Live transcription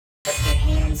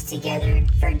hands together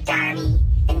for Donnie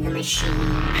and the Machine.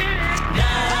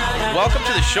 Welcome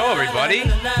to the show, everybody.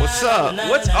 What's up?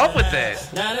 What's up with it?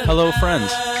 Hello,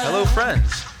 friends. Hello,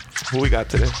 friends. Who we got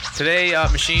today? Today,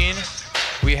 Machine,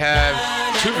 we have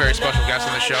two very special guests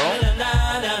on the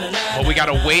show. But we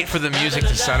gotta wait for the music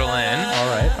to settle in.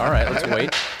 All right, let's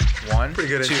wait. 1, Pretty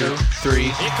good 2, intro. 3,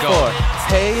 go. 4.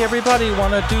 Hey, everybody,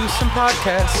 wanna do some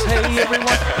podcasts? Hey, everyone,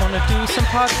 wanna do some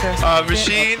podcasts?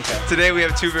 Machine, today we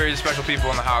have two very special people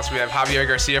in the house. We have Javier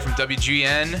Garcia from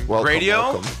WGN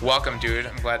Radio. Welcome, dude.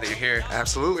 I'm glad that you're here.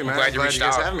 Absolutely, man. I'm glad you reached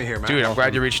guys out. having me here, man. Dude, I'm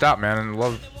glad you reached out, man, and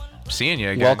love seeing you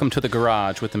again. Welcome to the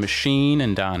garage with the Machine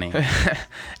and Donnie.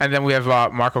 And then we have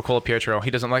Marco Colapietro.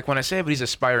 He doesn't like when I say it, but he's an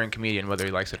aspiring comedian, whether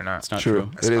he likes it or not. It's not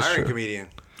true. It is Aspiring true. comedian.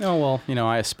 Oh, well, you know,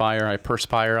 I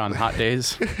perspire on hot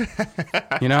days.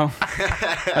 You know?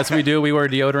 That's what we do. We wear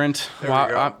deodorant. we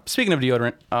go. Speaking of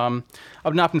deodorant, I'm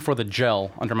opting for the gel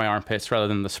under my armpits rather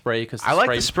than the spray. Cause I like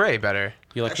the spray better.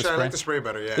 You like Actually, the spray? I like the spray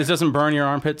better, yeah. This doesn't burn your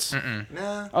armpits?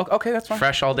 Nah. Oh, okay, that's fine.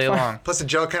 Fresh all day long. Plus the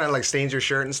gel kind of like stains your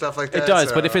shirt and stuff like that. It does,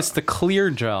 so- but if it's the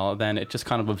clear gel, then it just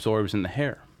kind of absorbs in the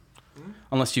hair.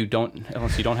 Unless you don't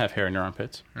have hair in your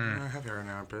armpits. I have hair in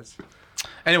my armpits.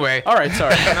 Anyway, All right,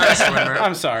 sorry. Not a swimmer.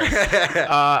 I'm sorry. Javier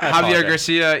apologize.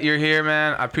 Garcia, you're here,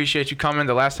 man. I appreciate you coming.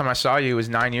 The last time I saw you was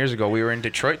 9 years ago. We were in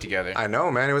Detroit together. I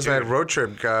know, man. It was that road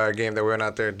trip game that we went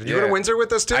out there. Did you go Yeah. to Windsor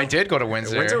with us, too? I did go to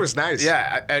Windsor. Windsor was nice.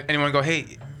 Yeah. Anyone go, hey,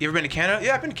 you ever been to Canada?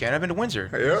 Yeah, I've been to Canada. I've been to Windsor.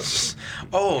 Yep.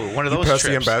 Oh, one of those Past the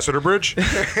trips. Ambassador Bridge.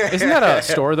 Isn't that a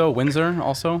store, though, Windsor,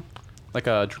 also? Like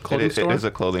a clothing It store? is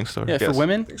a clothing store. Yeah, for yes.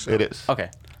 women? so. It is. Okay.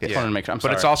 Just wanted to make sure. I'm But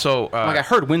sorry. it's also... Like, I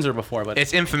heard Windsor before, but...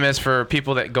 it's infamous for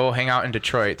people that go hang out in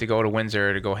Detroit to go to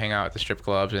Windsor to go hang out at the strip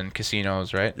clubs and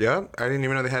casinos, right? Yeah. I didn't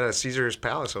even know they had a Caesar's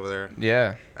Palace over there.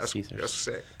 Yeah. That's Caesar's.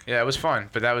 sick. Yeah, it was fun.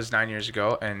 But that was 9 years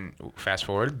ago. And fast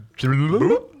forward.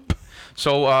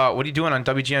 So, what are you doing on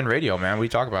WGN Radio, man? What do you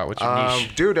talk about? What's your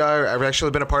niche? Dude, I've actually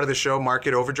been a part of the show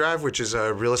Market Overdrive, which is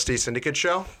a real estate syndicate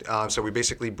show. So we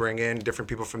basically bring in different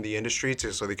people from the industry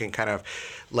so they can kind of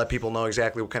let people know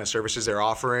exactly what kind of services they're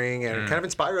offering and kind of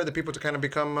inspire other people to kind of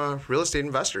become real estate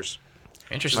investors.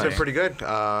 It's Interesting. been pretty good.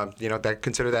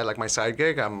 Consider that like my side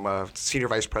gig. I'm senior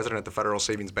vice president at the Federal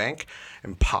Savings Bank,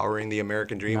 empowering the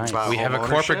American dream. Nice. Via We have a home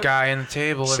corporate ownership. guy in the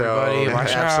table, So, everybody.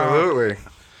 Watch out. absolutely.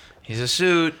 He's a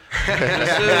suit. He's a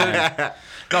suit.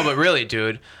 No, but really,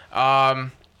 dude.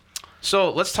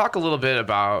 So let's talk a little bit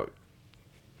about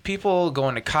people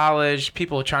going to college,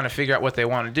 people trying to figure out what they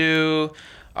want to do.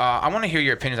 I want to hear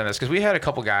your opinions on this because we had a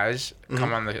couple guys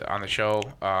come on the show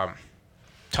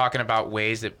talking about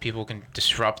ways that people can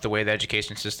disrupt the way the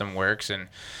education system works. And,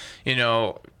 you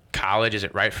know, college, is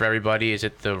it right for everybody? Is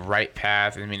it the right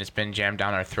path? I mean, it's been jammed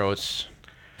down our throats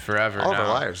forever All of now.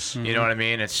 our lives. You know what I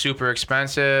mean? It's super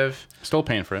expensive. Still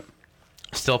paying for it.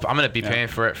 Still, I'm going to be paying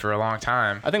for it for a long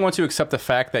time. I think once you accept the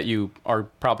fact that you are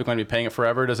probably going to be paying it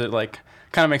forever, does it, like,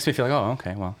 kind of makes me feel like, oh,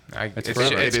 okay, well. It's It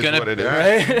is going what it is.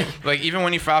 Right? like, even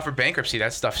when you file for bankruptcy,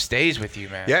 that stuff stays with you,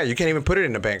 man. Yeah, you can't even put it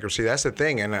into bankruptcy. That's the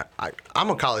thing. And I'm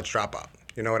a college dropout.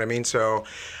 You know what I mean? So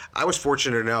I was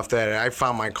fortunate enough that I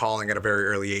found my calling at a very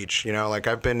early age. You know, like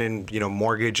I've been in,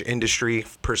 mortgage industry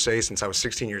per se since I was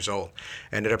 16 years old.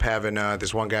 Ended up having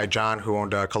this one guy, John, who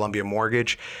owned Columbia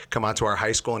Mortgage, come out to our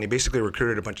high school, and he basically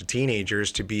recruited a bunch of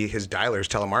teenagers to be his dialers,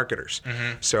 telemarketers.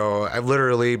 So I've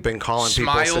literally been calling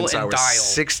people Smile since I and was dial.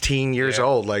 16 years Yeah.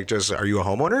 old. Like, just, are you a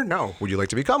homeowner? No. Would you like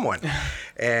to become one?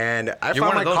 And I You're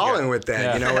found one my of those calling guys. with that.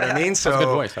 Yeah. You know what I mean? So That's a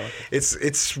good voice. I like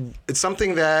it's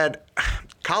something that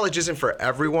college isn't for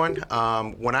everyone.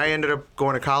 When I ended up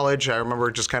going to college, I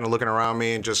remember just kind of looking around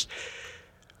me and just,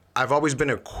 I've always been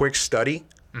a quick study,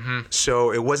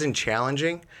 so it wasn't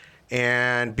challenging.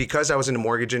 And because I was in the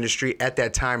mortgage industry at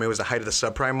that time, it was the height of the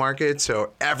subprime market,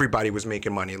 so everybody was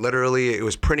making money. Literally, it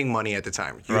was printing money at the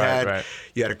time. You had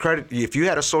a credit. If you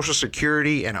had a Social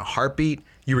Security and a heartbeat,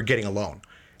 you were getting a loan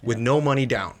with no money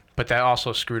down. But that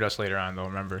also screwed us later on, though,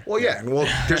 remember? Well, yeah, and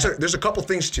there's a couple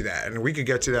things to that, and we could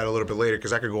get to that a little bit later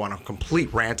because I could go on a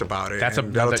complete rant about it. That's and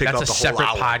a that'll take up the separate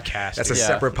whole hour. podcast. That's a Yeah.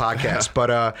 separate podcast. But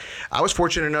I was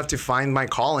fortunate enough to find my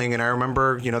calling, and I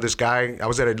remember, this guy. I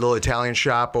was at a little Italian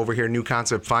shop over here, New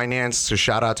Concept Finance. So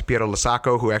shout out to Piero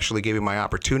Lasacco, who actually gave me my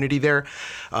opportunity there.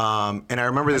 And I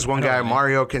remember this one guy,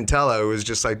 Mario Cantella, who was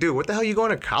just like, "Dude, what the hell are you going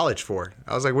to college for?"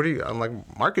 I was like, I'm like,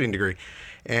 marketing degree,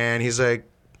 and he's like,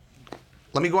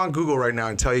 let me go on Google right now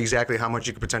and tell you exactly how much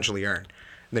you could potentially earn. And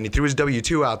then he threw his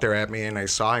W-2 out there at me, and I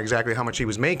saw exactly how much he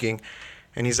was making.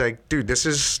 And he's like, dude, this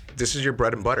is your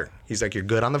bread and butter. He's like, you're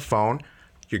good on the phone.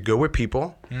 You're good with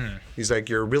people. He's like,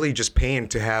 you're really just paying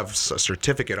to have a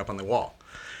certificate up on the wall.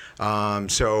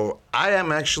 So I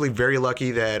am actually very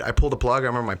lucky that I pulled the plug. I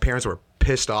remember my parents were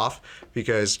pissed off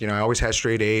because, I always had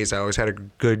straight A's. I always had a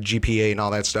good GPA and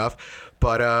all that stuff.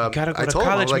 But gotta go I to told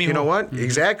him, I was college, like, you know mijo. what?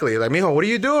 Exactly. Like, mijo, what are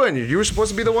you doing? You were supposed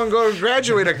to be the one going to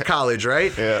graduate at college,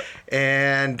 right? Yeah.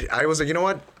 And I was like, you know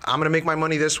what? I'm going to make my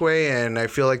money this way, and I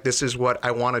feel like this is what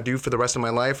I want to do for the rest of my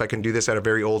life. I can do this at a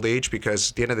very old age because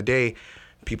at the end of the day,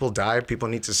 people die. People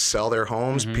need to sell their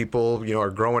homes. People, are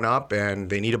growing up, and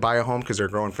they need to buy a home because they're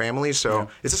growing families. So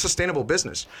it's a sustainable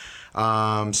business.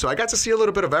 So I got to see a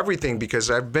little bit of everything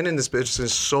because I've been in this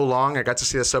business so long. I got to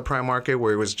see the subprime market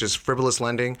where it was just frivolous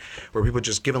lending, where people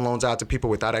just giving loans out to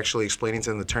people without actually explaining to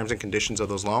them the terms and conditions of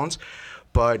those loans.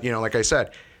 But, like I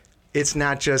said, it's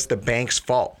not just the bank's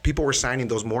fault. People were signing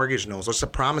those mortgage notes. It's a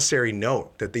promissory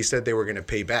note that they said they were going to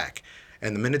pay back.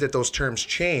 And the minute that those terms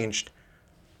changed,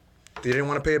 they didn't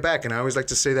want to pay it back. And I always like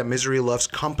to say that misery loves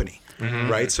company,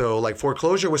 right? So like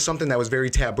foreclosure was something that was very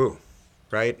taboo,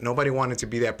 right? Nobody wanted to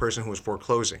be that person who was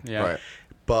foreclosing. Yeah. Right.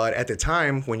 But at the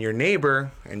time, when your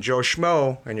neighbor and Joe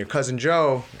Schmo and your cousin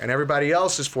Joe and everybody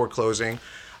else is foreclosing,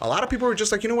 a lot of people were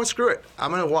just like, you know what, screw it.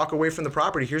 I'm going to walk away from the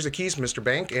property. Here's the keys, Mr.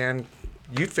 Bank, and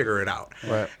you'd figure it out.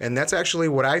 Right. And that's actually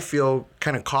what I feel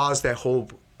kind of caused that whole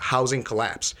housing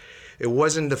collapse. It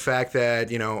wasn't the fact that,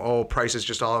 prices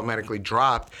just automatically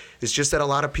dropped. It's just that a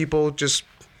lot of people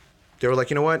they were like,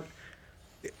 you know what?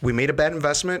 We made a bad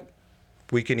investment.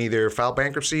 We can either file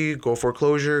bankruptcy, go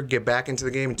foreclosure, get back into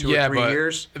the game in 2 or 3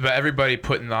 years. But everybody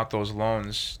putting out those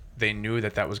loans, they knew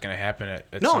that was going to happen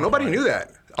at No, some nobody point. knew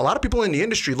that. A lot of people in the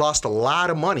industry lost a lot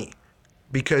of money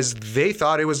because they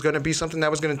thought it was going to be something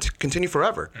that was going to continue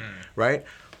forever, right?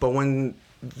 But when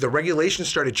the regulations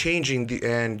started changing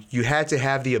and you had to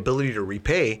have the ability to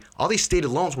repay, all these stated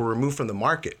loans were removed from the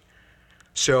market.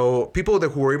 So people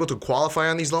who were able to qualify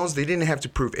on these loans, they didn't have to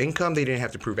prove income, they didn't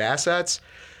have to prove assets.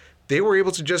 They were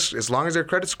able to just, as long as their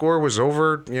credit score was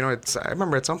over, I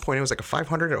remember at some point it was like a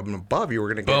 500 and above you were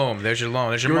going to get. Boom, there's your loan.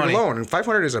 There's your money. Loan, and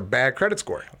 500 is a bad credit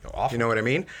score. Awful. You know what I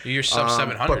mean? You're sub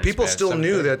 700 But people is bad, still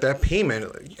knew 750. that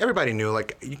payment, everybody knew,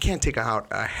 like, you can't take out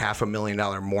a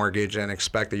 $500,000 mortgage and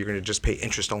expect that you're going to just pay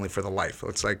interest only for the life.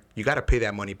 It's like, you got to pay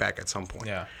that money back at some point.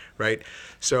 Yeah. Right?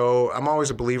 So I'm always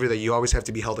a believer that you always have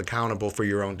to be held accountable for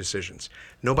your own decisions.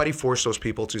 Nobody forced those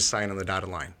people to sign on the dotted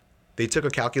line. They took a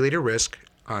calculated risk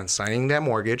on signing that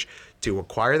mortgage to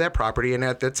acquire that property. And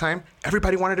at that time,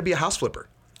 everybody wanted to be a house flipper,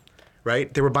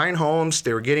 right? They were buying homes.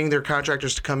 They were getting their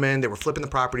contractors to come in. They were flipping the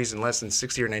properties in less than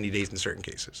 60 or 90 days in certain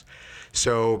cases.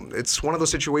 So it's one of those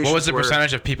situations. What was the where,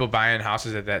 percentage of people buying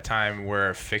houses at that time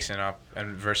were fixing up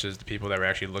and versus the people that were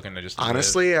actually looking to just live?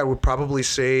 Honestly, I would probably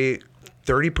say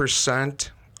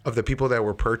 30% of the people that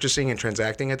were purchasing and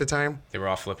transacting at the time, They were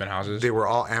all flipping houses? they were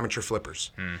all amateur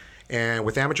flippers. And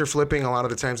with amateur flipping, a lot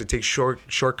of the times it takes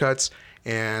shortcuts,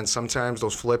 and sometimes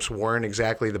those flips weren't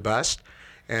exactly the best.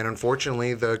 And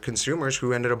unfortunately, the consumers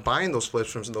who ended up buying those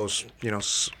flips from those,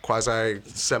 quasi,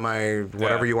 semi,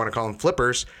 whatever you want to call them,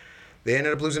 flippers, they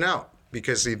ended up losing out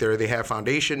because either they had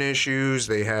foundation issues,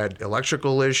 they had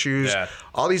electrical issues,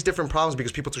 all these different problems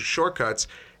because people took shortcuts,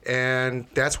 and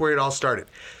that's where it all started.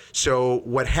 So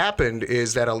what happened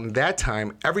is that at that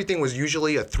time, everything was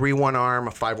usually a 3-1 arm,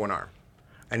 a 5-1 arm.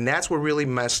 And that's what really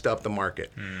messed up the market.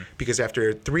 Because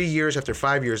after 3 years, after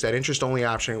 5 years, that interest-only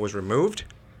option was removed.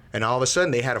 And all of a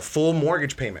sudden, they had a full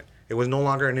mortgage payment. It was no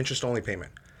longer an interest-only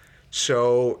payment.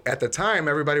 So at the time,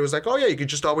 everybody was like, oh, yeah, you could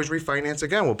just always refinance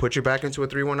again. We'll put you back into a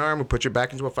 3-1 arm. We'll put you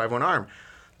back into a 5-1 arm.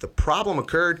 The problem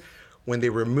occurred when they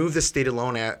removed the stated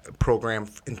loan program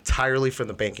entirely from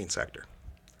the banking sector.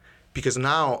 Because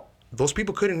now, those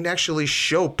people couldn't actually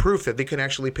show proof that they could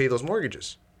actually pay those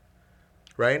mortgages.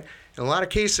 Right? In a lot of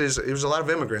cases, it was a lot of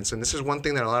immigrants, and this is one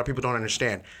thing that a lot of people don't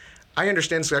understand. I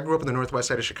understand, so I grew up in the northwest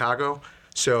side of Chicago,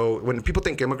 so when people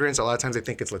think immigrants, a lot of times they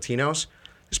think it's Latinos.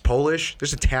 There's Polish,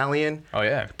 there's Italian, Oh,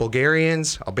 yeah.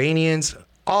 Bulgarians, Albanians,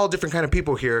 all different kind of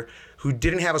people here who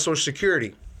didn't have a Social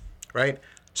Security, right?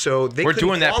 So they We're couldn't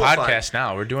doing that qualify. podcast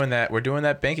now. We're doing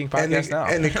that banking podcast now.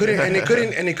 And they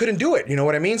couldn't do it. You know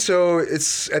what I mean? So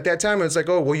it's at that time it's like,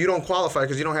 oh, well, you don't qualify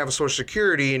because you don't have a Social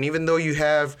Security, and even though you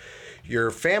have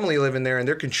your family living there and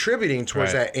they're contributing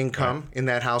towards that income in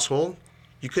that household,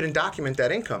 you couldn't document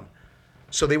that income.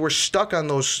 So they were stuck on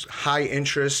those high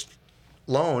interest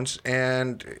loans,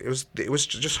 and it was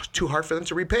just too hard for them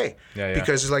to repay.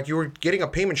 Because it's like you were getting a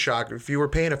payment shock. If you were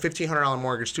paying a $1,500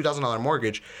 mortgage, $2,000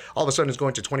 mortgage, all of a sudden it's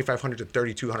going to $2,500 to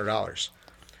 $3,200.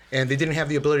 And they didn't have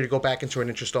the ability to go back into an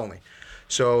interest only.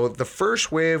 So the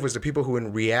first wave was the people who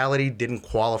in reality didn't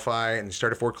qualify and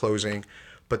started foreclosing.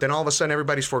 But then all of a sudden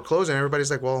everybody's foreclosing. Everybody's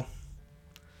like, well,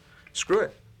 screw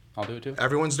it. I'll do it too.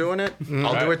 Everyone's doing it.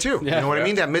 I'll do it too. Yeah. You know what I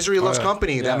mean? That misery loves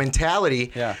company, that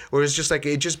mentality, Yeah. where it's just like,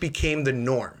 it just became the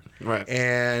norm. Right.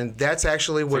 And that's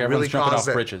actually what Like really everyone's jumping caused off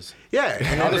that. bridges. Yeah.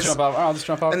 And I'll then just jump off. I'll just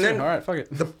jump off and too. then All right, fuck it.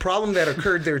 the problem that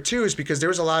occurred there too is because there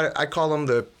was a lot of, I call them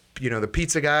the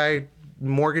pizza guy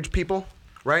mortgage people,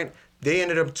 right? They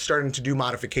ended up starting to do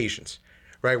modifications,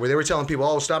 right? Where they were telling people,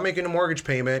 oh, stop making a mortgage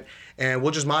payment and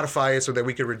we'll just modify it so that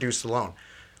we could reduce the loan.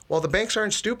 Well, the banks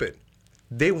aren't stupid.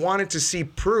 They wanted to see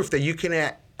proof that you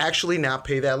can actually not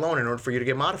pay that loan in order for you to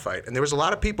get modified. And there was a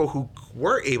lot of people who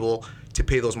were able to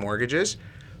pay those mortgages,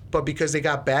 but because they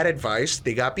got bad advice,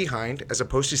 they got behind, as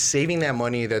opposed to saving that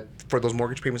money that for those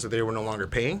mortgage payments that they were no longer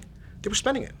paying, they were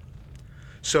spending it.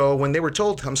 So when they were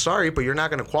told, I'm sorry, but you're not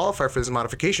going to qualify for this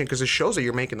modification because it shows that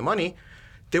you're making the money,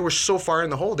 they were so far in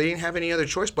the hole, they didn't have any other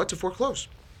choice but to foreclose.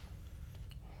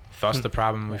 Thus the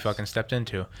problem we fucking stepped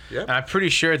into. Yep. And I'm pretty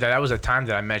sure that was a time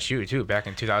that I met you too, back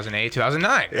in 2008,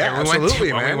 2009. Yeah, And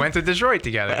absolutely, when man. we went to Detroit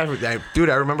together. Dude,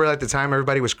 I remember at the time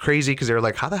everybody was crazy because they were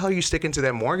like, how the hell are you sticking to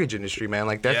that mortgage industry, man?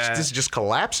 Like, this is just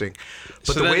collapsing.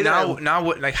 But So then now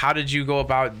what, like, how did you go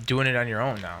about doing it on your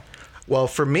own now? Well,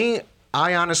 for me,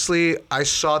 I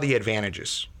saw the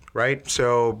advantages, right?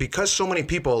 So because so many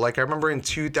people, like I remember in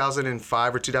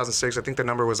 2005 or 2006, I think the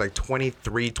number was like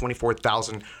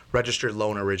 24,000 registered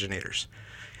loan originators.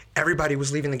 Everybody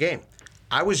was leaving the game.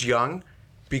 I was young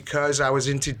because I was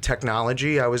into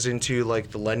technology. I was into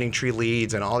like the lending tree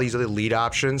leads and all these other lead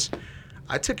options.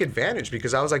 I took advantage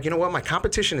because I was like, you know what? My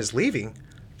competition is leaving.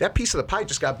 That piece of the pie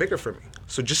just got bigger for me.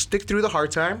 So just stick through the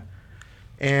hard time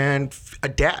and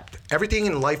adapt. Everything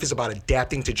in life is about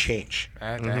adapting to change.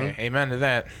 Amen to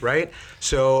that. Right?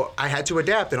 So I had to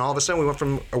adapt, and all of a sudden we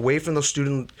went away from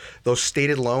those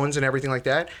stated loans and everything like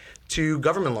that to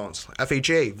government loans,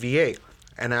 FHA, VA.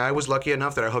 And I was lucky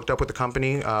enough that I hooked up with a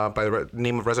company by the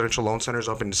name of Residential Loan Centers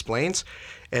up in Des Plaines,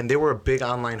 and they were a big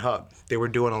online hub. They were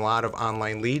doing a lot of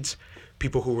online leads,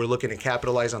 people who were looking to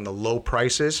capitalize on the low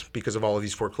prices because of all of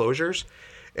these foreclosures.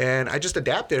 And I just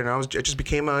adapted, and I just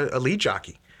became a lead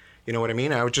jockey. You know what I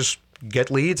mean? I would just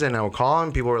get leads, and I would call,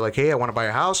 and people were like, hey, I want to buy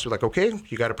a house. We're like, okay,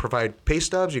 you got to provide pay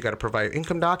stubs, you got to provide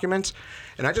income documents.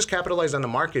 And I just capitalized on the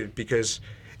market because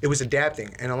it was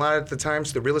adapting. And a lot of the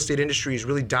times, the real estate industry is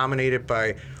really dominated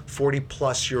by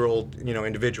 40-plus-year-old,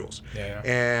 individuals. Yeah.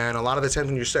 And a lot of the times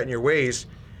when you're set in your ways,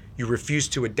 you refuse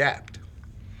to adapt.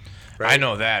 Right? I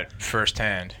know that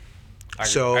firsthand.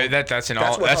 So that's in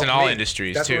all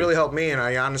industries That's too. what really helped me, and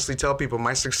I honestly tell people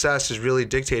my success is really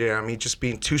dictated on me just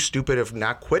being too stupid of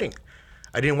not quitting.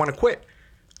 I didn't want to quit.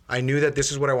 I knew that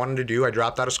this is what I wanted to do. I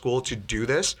dropped out of school to do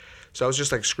this, so I was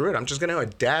just like, screw it. I'm just going to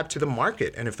adapt to the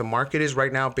market, and if the market is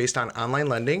right now based on online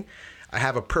lending, I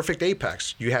have a perfect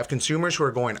apex. You have consumers who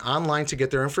are going online to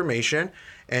get their information,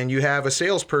 and you have a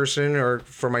salesperson, or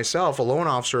for myself, a loan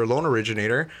officer, a loan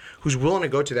originator, who's willing to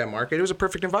go to that market. It was a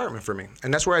perfect environment for me.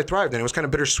 And that's where I thrived. And it was kind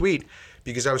of bittersweet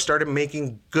because I started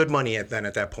making good money at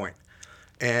that point.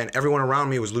 And everyone around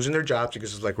me was losing their jobs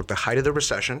because it was like with the height of the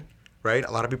recession, right?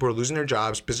 A lot of people were losing their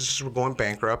jobs. Businesses were going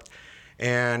bankrupt.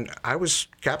 And I was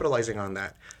capitalizing on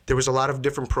that. There was a lot of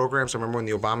different programs. I remember when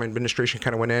the Obama administration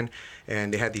kind of went in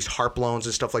and they had these HARP loans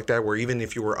and stuff like that, where even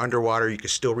if you were underwater, you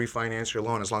could still refinance your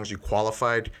loan as long as you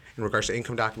qualified in regards to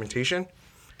income documentation.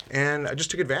 And I just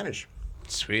took advantage.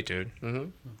 Sweet, dude.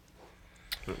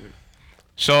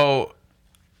 So,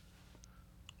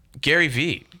 Gary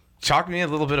Vee, talk to me a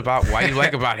little bit about why you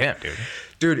like about him, dude.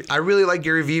 Dude, I really like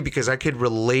Gary Vee because I could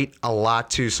relate a lot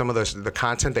to some of the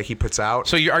content that he puts out.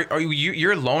 So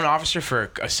you're a loan officer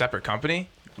for a separate company?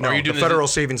 No, Or are you the doing Federal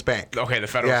Savings Bank. Okay, the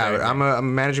Federal Yeah, Savings I'm a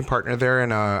managing partner there,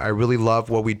 and I really love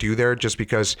what we do there just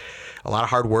because a lot of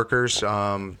hard workers,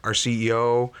 our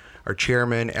CEO, our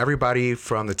chairman, everybody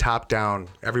from the top down,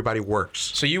 everybody works.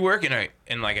 So you work in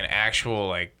like an actual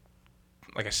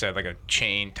like I said, like a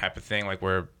chain type of thing, like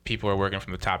where people are working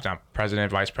from the top down,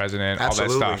 president, vice president,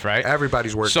 Absolutely. all that stuff, right?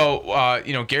 Everybody's working. So,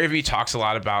 Gary Vee talks a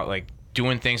lot about like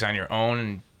doing things on your own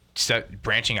and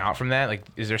branching out from that. Like,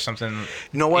 is there something?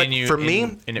 You know what? in you, for me,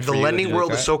 in it the for you to lending do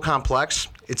world like is that? so complex.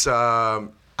 It's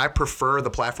I prefer the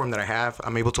platform that I have.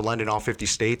 I'm able to lend in all 50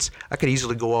 states. I could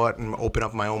easily go out and open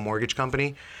up my own mortgage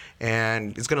company,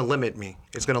 and it's going to limit me.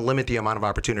 It's going to limit the amount of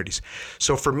opportunities.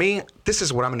 So for me, this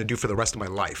is what I'm going to do for the rest of my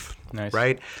life. Nice.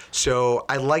 Right? So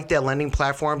I like that lending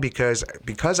platform because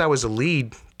I was a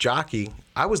lead jockey,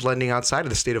 I was lending outside of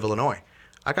the state of Illinois.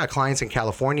 I got clients in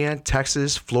California,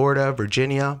 Texas, Florida,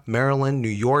 Virginia, Maryland, New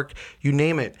York, you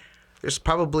name it. There's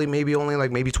probably maybe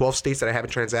 12 states that I haven't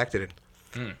transacted in.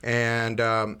 And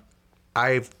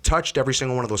I've touched every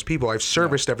single one of those people. I've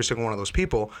serviced every single one of those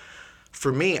people.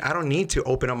 For me, I don't need to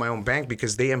open up my own bank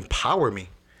because they empower me.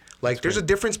 Like, there's a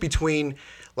difference between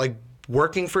like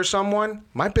working for someone.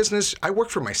 My business, I work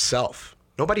for myself.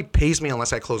 Nobody pays me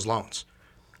unless I close loans.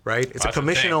 right? It's a That's the thing.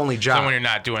 commission-only job. So when you're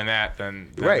not doing that,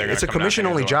 then Right. they're It's a gonna come knocking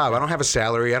commission-only your door. job. I don't have a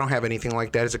salary. I don't have anything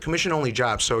like that. It's a commission-only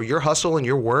job. So your hustle and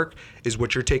your work is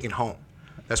what you're taking home.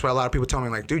 That's why a lot of people tell me,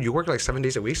 like, dude, you work like 7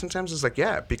 days a week sometimes? It's like,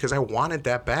 yeah, because I want it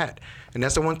that bad. And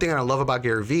that's the one thing that I love about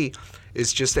Gary Vee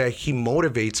is just that he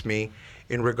motivates me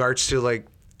in regards to, like,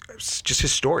 just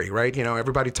his story, right? You know,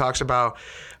 everybody talks about,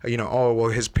 you know, oh, well,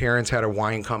 his parents had a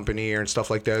wine company and stuff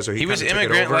like that. So He was kinda took it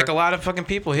immigrant over. like a lot of fucking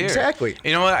people here. Exactly.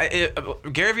 You know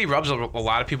what? Gary Vee rubs a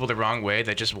lot of people the wrong way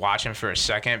that just watch him for a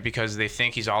second because they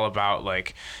think he's all about,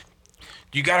 like,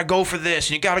 you got to go for this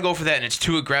and you got to go for that, and it's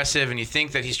too aggressive, and you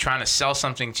think that he's trying to sell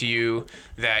something to you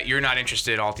that you're not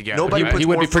interested altogether. Nobody right? puts He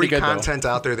would more be pretty free good, though. content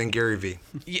out there than Gary Vee.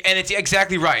 And it's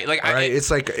exactly right. Like, Right? It's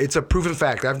like, it's a proven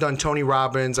fact. I've done Tony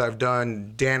Robbins. I've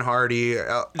done Dan Hardy.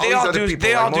 All they these all other do. people,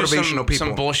 They like all do motivational people.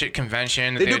 some bullshit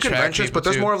convention. that They do attract conventions, people but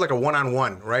there's to. more of like a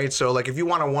one-on-one, right? So like if you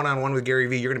want a one-on-one with Gary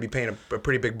Vee, you're going to be paying a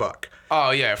pretty big buck.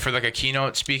 Oh yeah, for like a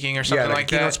keynote speaking or something like a like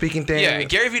that. keynote speaking thing. Yeah,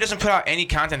 Gary Vee doesn't put out any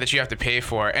content that you have to pay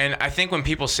for, and I think when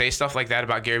people say stuff like that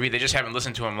about Gary Vee, they just haven't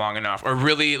listened to him long enough, or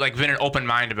really like been an open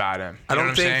mind about him. I You know don't what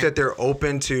I'm think saying? that they're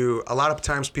open to. A lot of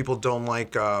times, people don't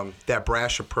like that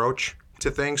brash approach to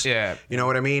things. Yeah. You know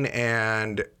what I mean?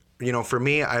 And you know, for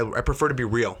me, I prefer to be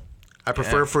real. I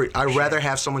prefer I'd rather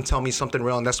have someone tell me something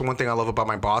real, and that's the one thing I love about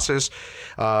my bosses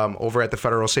over at the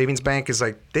Federal Savings Bank is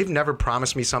like they've never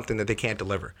promised me something that they can't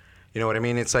deliver. You know what I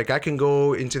mean? It's like I can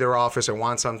go into their office and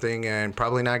want something and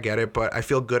probably not get it, but I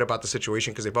feel good about the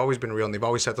situation because they've always been real and they've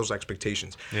always set those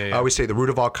expectations. Yeah. I always say the root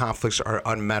of all conflicts are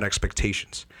unmet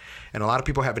expectations. And a lot of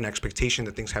people have an expectation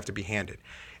that things have to be handed.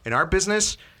 In our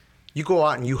business, you go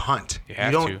out and you hunt. You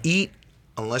have don't to. eat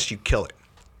unless you kill it.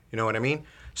 You know what I mean?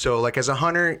 So like as a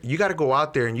hunter, you got to go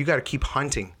out there and you got to keep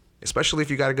hunting, especially if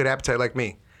you got a good appetite like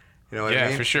me. You know what I Yeah,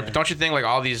 mean? for sure. But don't you think like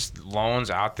all these loans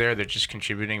out there, they're just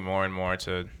contributing more and more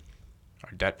to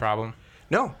our debt problem?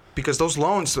 No, because those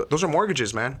loans, those are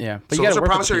mortgages, man. Yeah, but So you those gotta are work with the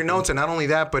promissory people. notes, and not only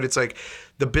that, but it's like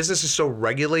the business is so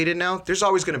regulated now. There's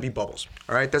always going to be bubbles.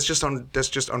 All right, that's just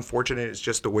unfortunate. It's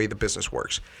just the way the business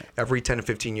works. Every 10 to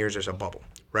 15 years, there's a bubble,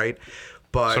 right?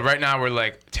 But So right now we're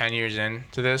like 10 years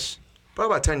into this.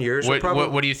 probably about 10 years. What, probably,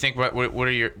 what do you think? What are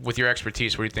your with your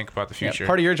expertise? What do you think about the Yeah, future?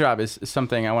 part of your job is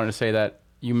something I wanted to say that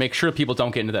you make sure people don't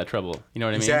get into that trouble. You know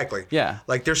what I mean? Exactly. Yeah.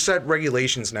 Like there's set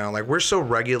regulations now. Like we're so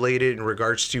regulated in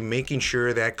regards to making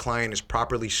sure that client is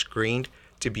properly screened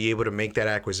to be able to make that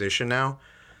acquisition now,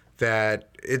 that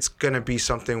it's going to be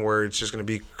something where it's just going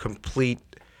to be complete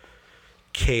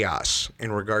chaos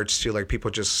in regards to like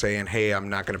people just saying, hey, I'm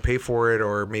not going to pay for it,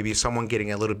 or maybe someone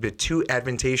getting a little bit too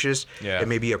advantageous and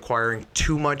maybe acquiring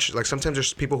too much. Like sometimes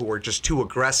there's people who are just too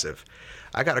aggressive.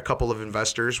 I got a couple of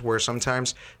investors where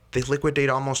sometimes they liquidate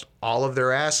almost all of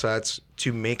their assets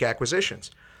to make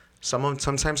acquisitions.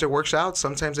 Sometimes it works out,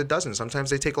 sometimes it doesn't. Sometimes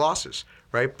they take losses,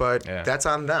 right? But that's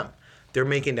on them. They're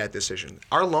making that decision.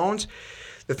 Our loans,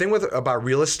 the thing about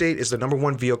real estate is the number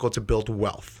one vehicle to build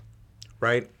wealth,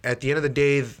 right? At the end of the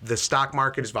day, the stock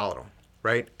market is volatile,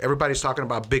 right? Everybody's talking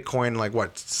about Bitcoin like,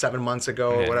 7 months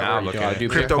ago or now whatever. look at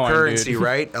it. Cryptocurrency, Bitcoin, dude.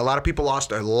 right? A lot of people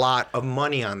lost a lot of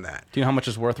money on that. Do you know how much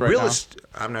it's worth right Real now? estate,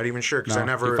 I'm not even sure because No,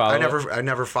 I you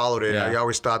never followed it. Yeah. I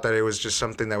always thought that it was just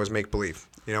something that was make believe.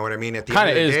 You know what I mean? At the Kind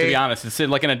end of of is, the day, to be honest. It's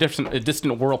like in a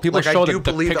distant world. People Like, I show do the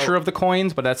believe picture that- of the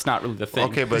coins, but that's not really the thing.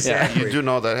 Okay, but Exactly. you do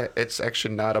know that it's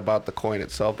actually not about the coin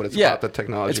itself, but it's Yeah. about the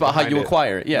technology. It's about how behind you it.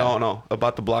 acquire it, yeah. No,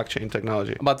 about the blockchain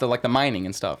technology. About the mining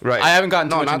and stuff. Right. I haven't gotten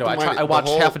too No, much not into the it. mining. I The watched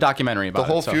whole- half a documentary about it.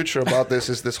 The whole so. future about this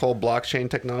is this whole blockchain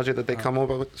technology that they come up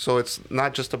with. So it's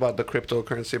not just about the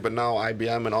cryptocurrency, but now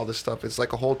IBM and all this stuff. It's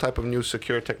like a whole type of new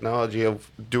secure technology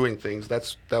of doing things.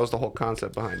 That was the whole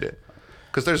concept behind it.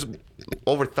 Because there's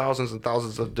over thousands and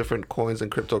thousands of different coins and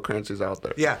cryptocurrencies out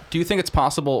there. Yeah. Do you think it's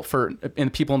possible for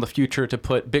people in the future to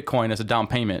put Bitcoin as a down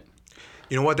payment?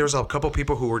 You know what? There's a couple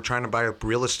people who were trying to buy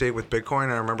real estate with Bitcoin,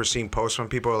 and I remember seeing posts from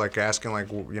people like asking,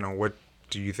 like, you know, what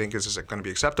do you think is this going to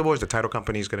be acceptable? Is the title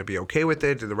company going to be okay with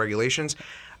it? Do the regulations?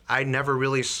 I never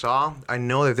really saw. I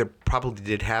know that it probably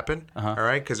did happen. All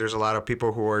right, because there's a lot of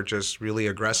people who are just really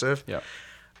aggressive. Yeah.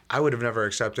 I would have never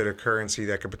accepted a currency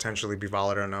that could potentially be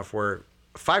volatile enough where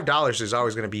 $5 is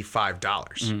always going to be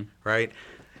 $5, right?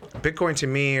 Bitcoin to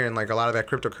me and like a lot of that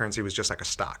cryptocurrency was just like a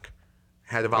stock.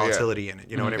 It had the volatility in it,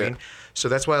 you know what I mean? So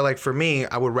that's why, like, for me,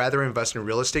 I would rather invest in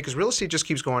real estate because real estate just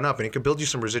keeps going up and it could build you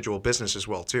some residual business as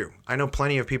well, too. I know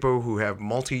plenty of people who have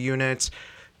multi-units,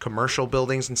 commercial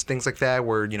buildings and things like that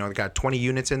where, you know, they got 20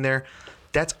 units in there.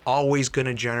 That's always going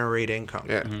to generate income,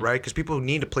 right? Because people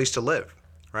need a place to live,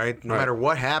 right? No matter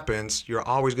what happens, you're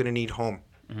always going to need home.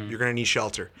 You're going to need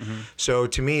shelter. So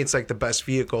to me, it's like the best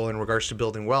vehicle in regards to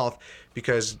building wealth,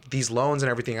 because these loans and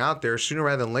everything out there, sooner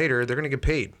rather than later, they're going to get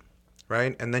paid,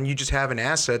 right? And then you just have an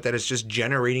asset that is just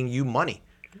generating you money.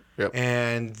 Yep.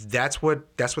 And that's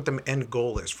what the end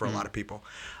goal is for a lot of people.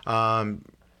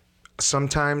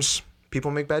 Sometimes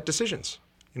people make bad decisions,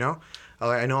 you know?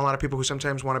 I know a lot of people who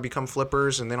sometimes want to become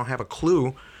flippers and they don't have a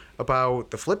clue about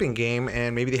the flipping game,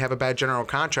 and maybe they have a bad general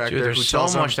contractor. Dude, who there's so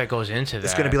tells them much that goes into that.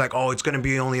 it's going to be like, oh, it's going to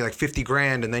be only like 50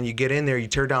 grand. And then you get in there, you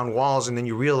tear down walls, and then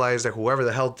you realize that whoever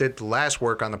the hell did the last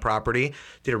work on the property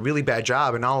did a really bad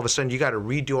job. And all of a sudden you got to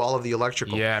redo all of the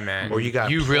electrical. Yeah, man. Or you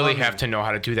really plumbing. have to know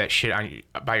how to do that shit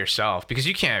by yourself, because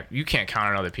you can't count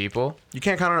on other people. You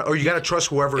can't count on, or you got to trust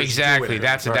whoever is Exactly. doing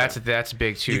it. That's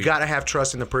big too. You got to have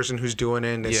trust in the person who's doing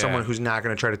it, and Yeah. someone who's not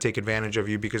going to try to take advantage of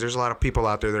you, because there's a lot of people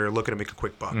out there that are looking to make a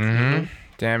quick buck.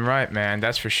 Damn right, man.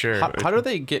 That's for sure. How do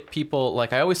they get people?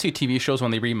 Like, I always see TV shows when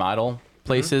they remodel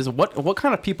places. What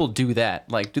kind of people do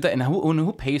that? Like, do that, and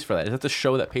who pays for that? Is that the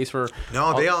show that pays for?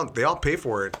 No, they all pay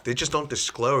for it. They just don't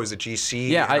disclose the GC.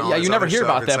 Yeah, and all this you never other hear stuff.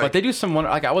 about It's that, like, but they do some.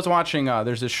 Like, I was watching.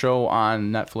 There's this show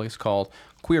on Netflix called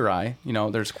Queer Eye. You know,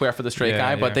 there's Queer for the Straight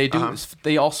Yeah, Guy, but yeah. they do.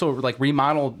 They also like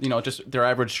remodel. You know, just their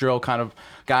average Joe kind of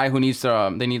guy who needs.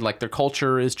 They need, like, their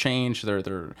culture is changed.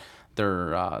 Their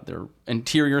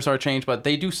interiors are changed, but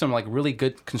they do some like really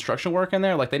good construction work in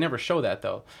there. Like, they never show that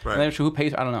though. Right. And who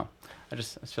pays? I don't know. I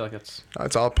feel like it's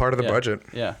it's all part of the budget.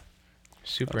 Yeah.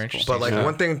 Super That's interesting. But like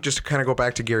one thing, just to kind of go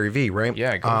back to Gary Vee, right?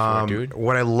 Yeah, go for it, dude.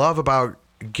 What I love about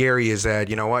Gary is that,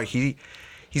 you know what, he's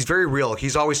very real.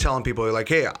 He's always telling people, like,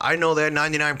 hey, I know that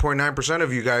 99.9%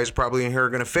 of you guys probably in here are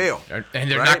going to fail. And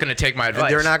they're right? not going to take my advice.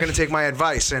 And they're not going to take my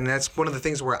advice. And that's one of the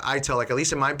things where I tell, like, at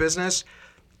least in my business,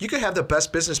 you could have the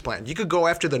best business plan. You could go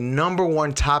after the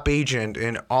 #1 top agent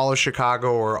in all of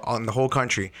Chicago or on the whole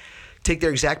country. Take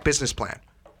their exact business plan.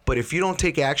 But if you don't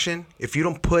take action, if you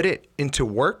don't put it into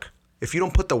work, if you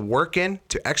don't put the work in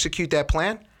to execute that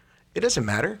plan, it doesn't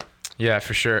matter. Yeah,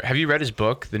 for sure. Have you read his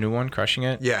book, the new one, Crushing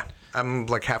It? Yeah, I'm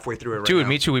like halfway through it right Dude, now.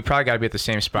 me too. We probably got to be at the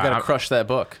same spot. You gotta crush that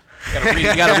book. You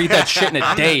gotta read that shit in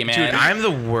a day, man. Dude, I'm the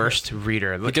worst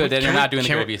reader. You do it, then you're not doing the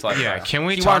Gary Vee lifestyle. Yeah, can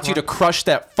we He talk wants you to about- crush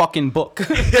that fucking book.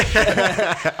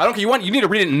 I don't care. You need to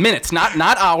read it in minutes, not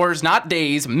hours, not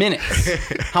days, minutes.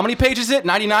 How many pages is it?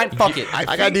 99? Fuck it.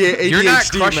 I got the ADHD, You're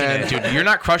not crushing man. it, dude. You're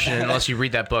not crushing it unless you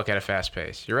read that book at a fast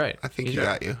pace. You're right. I think He's he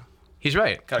right. got you. He's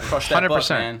right. Gotta crush that book,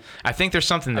 man. I think there's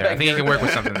something there. bet I think you can Gary- work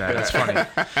with something there. That's funny.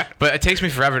 But it takes me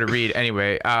forever to read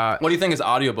anyway. What do you think his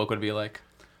audiobook would be like?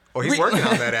 Oh, he's working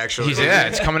on that actually.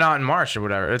 It's coming out in March or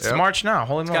whatever. It's Yep. March now.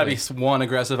 Holy Gotta moly. be one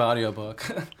aggressive audiobook.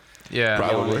 Yeah.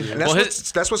 Probably. And that's, Well,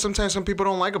 that's what sometimes some people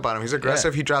don't like about him. He's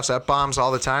aggressive. He drops F-bombs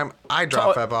all the time. I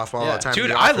drop F-bombs all yeah. the time. Dude,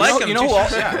 in the I office. like him. You know too. who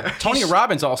else? Yeah. Tony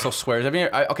Robbins also swears. I mean,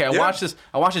 I Yeah. watched this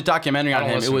documentary on I don't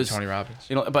him. It listen to was Tony Robbins.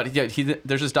 You know, but yeah,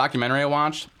 there's this documentary I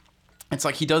watched. It's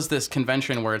like he does this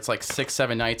convention where it's like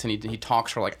 6-7 nights and he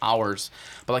talks for like hours,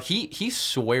 but like he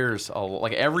swears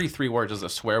like every 3 words is a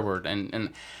swear word, and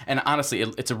honestly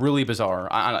it's a really bizarre.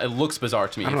 It looks bizarre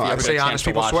to me. know, If you I'd ever say get a chance honest to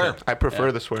people watch swear. it. I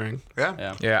prefer the swearing.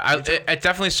 Yeah. Yeah, it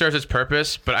definitely serves its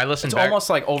purpose, but I listen It's back. almost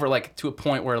like over like to a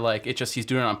point where like he's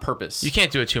doing it on purpose. You can't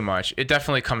do it too much. It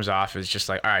definitely comes off as just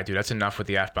like, all right, dude, that's enough with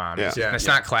the F-bombs. Yeah. Yeah. And it's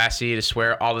not classy to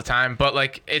swear all the time, but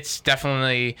like it's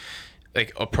definitely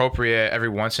like appropriate every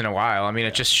once in a while. I mean,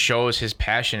 it just shows his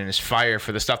passion and his fire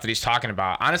for the stuff that he's talking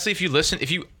about. Honestly, if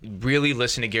you really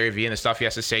listen to Gary Vee and the stuff he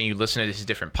has to say, and you listen to his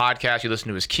different podcasts, you listen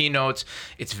to his keynotes,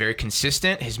 it's very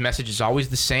consistent. His message is always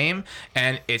the same,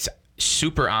 and it's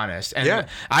super honest. And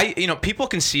Yeah. people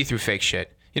can see through fake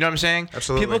shit. You know what I'm saying?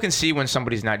 Absolutely. People can see when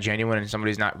somebody's not genuine and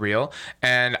somebody's not real.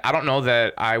 And I don't know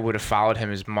that I would have followed him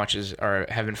as much as, or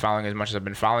have been following as much as I've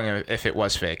been following him if it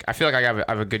was fake. I feel like I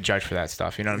have a good judge for that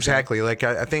stuff. You know what I'm saying? Exactly. Like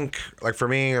I think, like for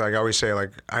me, like I always say,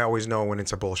 like I always know when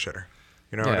it's a bullshitter.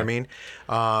 You know what Yeah. I mean?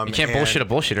 You can't bullshit a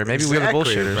bullshitter. Maybe we're the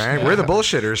Exactly, bullshitters. right? We're the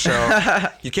bullshitters. So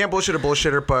you can't bullshit a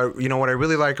bullshitter. But you know what I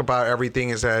really like about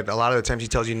everything is that a lot of the times he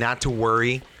tells you not to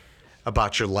worry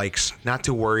about your likes, not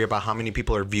to worry about how many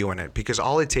people are viewing it, because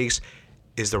all it takes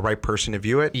is the right person to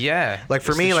view it. Yeah. Like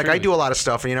for It's me, the like I truth. do a lot of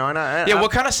stuff, you know, and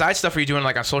What kind of side stuff are you doing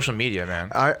like on social media,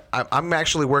 man? I'm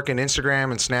actually working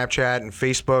Instagram and Snapchat and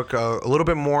Facebook, a little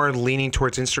bit more leaning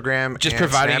towards Instagram. Just and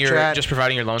providing Snapchat. just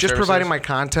providing your loan Just services? providing my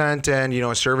content and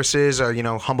services,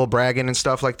 humble bragging and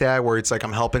stuff like that, where it's like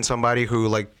I'm helping somebody who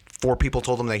like 4 people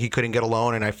told him that he couldn't get a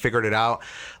loan and I figured it out.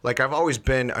 Like I've always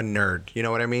been a nerd, you know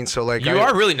what I mean? So like You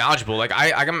are really knowledgeable. Like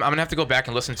I'm gonna have to go back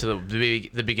and listen to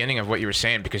the beginning of what you were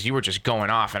saying, because you were just going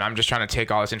off, and I'm just trying to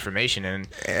take all this information and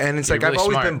And it's you're like I've really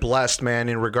always smart. been blessed, man,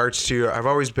 in regards to I've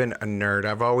always been a nerd.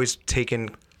 I've always taken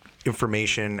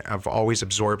information. I've always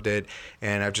absorbed it,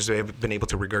 and I've just been able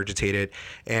to regurgitate it.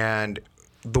 And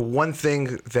the one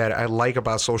thing that I like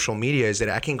about social media is that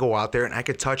I can go out there and I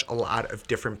could touch a lot of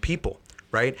different people.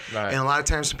 Right? And a lot of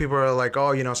times people are like,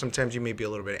 oh, sometimes you may be a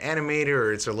little bit animated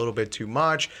or it's a little bit too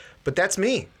much. But that's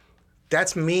me.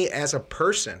 That's me as a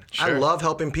person. Sure. I love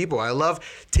helping people. I love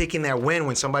taking that win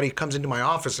when somebody comes into my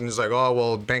office and is like, oh,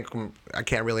 well, bank, I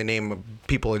can't really name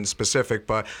people in specific,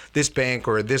 but this bank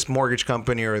or this mortgage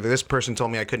company or this person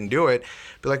told me I couldn't do it.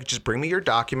 But like, just bring me your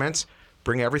documents,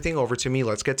 bring everything over to me.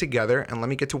 Let's get together and let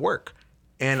me get to work.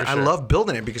 And I love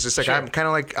building it because it's like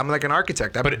I'm like an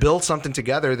architect. I build something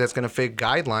together that's going to fit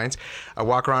guidelines. I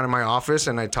walk around in my office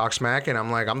and I talk smack, and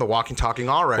I'm like, I'm the walking, talking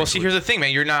all right. Well, see, here's the thing,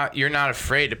 man. You're not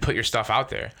afraid to put your stuff out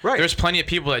there. Right. There's plenty of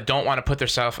people that don't want to put their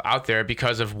stuff out there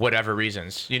because of whatever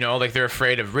reasons. Like they're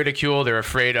afraid of ridicule. They're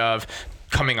afraid of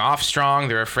coming off strong.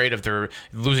 They're afraid of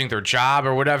losing their job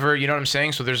or whatever. You know what I'm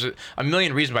saying? So there's a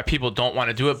million reasons why people don't want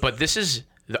to do it. But this is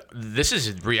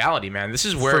reality, man. This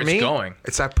is where it's going.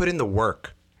 It's I put in the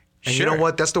work. And Sure. you know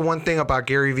what? That's the one thing about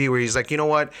Gary Vee where he's like, you know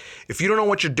what? If you don't know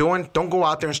what you're doing, don't go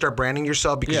out there and start branding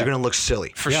yourself because you're going to look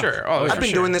silly. For sure. Oh, I've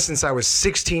been doing this since I was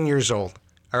 16 years old.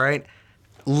 All right?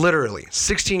 Literally.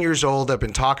 16 years old. I've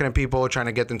been talking to people, trying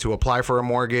to get them to apply for a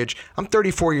mortgage. I'm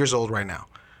 34 years old right now.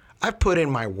 I've put in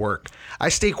my work. I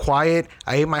stay quiet.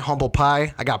 I ate my humble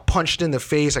pie. I got punched in the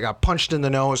face. I got punched in the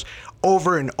nose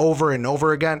over and over and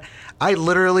over again. I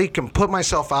literally can put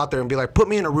myself out there and be like, put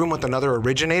me in a room with another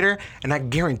originator, and I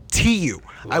guarantee you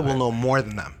I will know more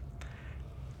than them.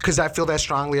 Because I feel that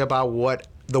strongly about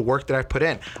the work that I've put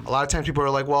in. A lot of times people are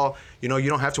like, well, you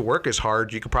don't have to work as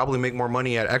hard. You could probably make more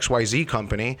money at XYZ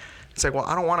company. It's like, well,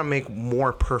 I don't want to make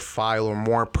more per file or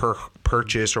more per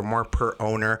purchase or more per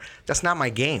owner. That's not my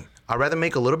game. I'd rather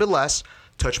make a little bit less,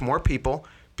 touch more people,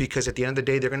 because at the end of the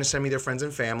day, they're going to send me their friends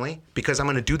and family because I'm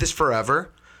going to do this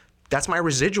forever. That's my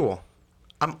residual.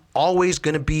 I'm always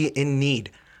going to be in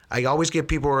need. I always get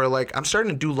people who are like, I'm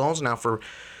starting to do loans now for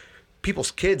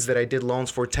people's kids that I did loans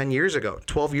for 10 years ago,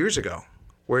 12 years ago,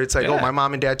 where it's like, oh, my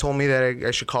mom and dad told me that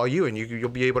I should call you and you'll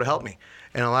be able to help me.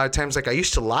 And a lot of times, like, I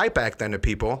used to lie back then to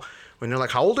people when they're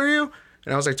like, how old are you?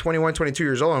 And I was like 21, 22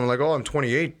 years old. I'm like, oh, I'm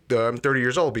 28. I'm 30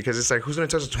 years old, because it's like, who's going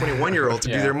to touch a 21-year-old to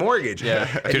do their mortgage? Yeah.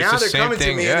 And Dude, now it's the they're coming same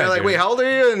to me thing. and they're Yeah, like, dude. wait, how old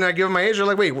are you? And I give them my age. They're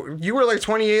like, wait, you were like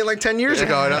 28 like 10 years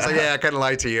ago. And I was like, yeah, I kind of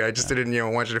lied to you. I just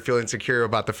didn't want you to feel insecure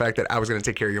about the fact that I was going to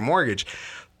take care of your mortgage.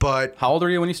 But How old are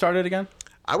you when you started again?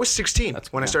 I was 16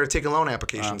 when I started taking loan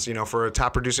applications, for a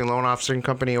top producing loan officing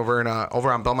company over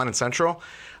on Belmont and Central.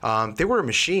 They were a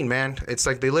machine, man. It's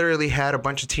like they literally had a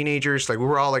bunch of teenagers. Like, we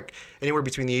were all like anywhere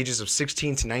between the ages of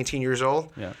 16 to 19 years old.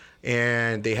 Yeah.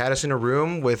 And they had us in a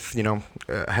room with,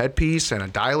 a headpiece and a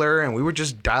dialer, and we were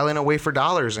just dialing away for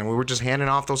dollars, and we were just handing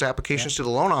off those applications to the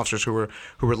loan officers who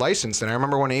were licensed. And I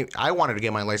remember when I wanted to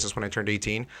get my license when I turned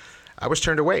 18, I was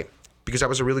turned away because I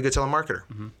was a really good telemarketer.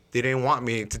 Mm-hmm. They didn't want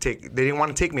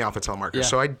to take me off a telemarketer. Yeah.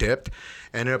 So I dipped,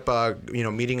 ended up,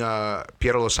 meeting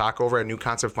Piero Losaco over at New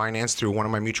Concept Finance through one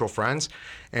of my mutual friends.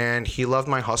 And he loved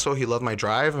my hustle. He loved my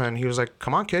drive. And he was like,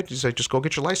 come on, kid. He's like, just go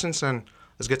get your license and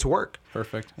let's get to work.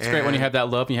 Perfect. It's great when you have that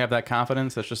love and you have that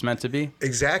confidence that's just meant to be.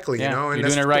 Exactly. Yeah. And You're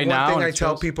that's doing it right the one now, thing and I it tell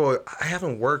feels- people, I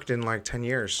haven't worked in like 10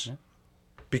 years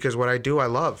because what I do, I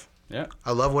love. Yeah.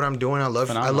 I love what I'm doing. I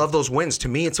love those wins. To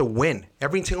me, it's a win.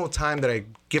 Every single time that I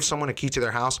give someone a key to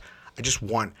their house, I just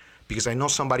won because I know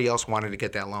somebody else wanted to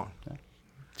get that loan.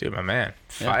 Dude, my man,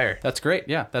 Yeah, fire. that's great.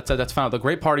 Yeah, that's fine. The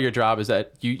great part of your job is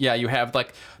that you have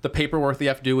like the paperwork that you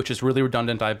have to do, which is really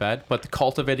redundant, I bet. But the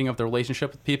cultivating of the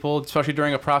relationship with people, especially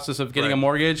during a process of getting a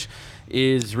mortgage,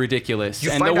 is ridiculous.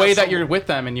 And the find way out that you're with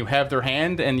them and you have their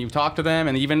hand and you talk to them,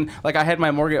 and even like I had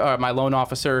my my loan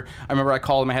officer. I remember I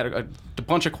called him. I had a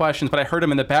bunch of questions, but I heard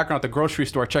him in the background at the grocery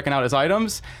store checking out his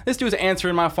items. This dude was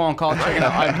answering my phone call, checking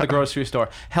out items at the grocery store.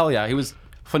 Hell yeah, he was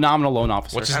phenomenal loan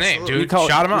officer. What's his name, dude? You call-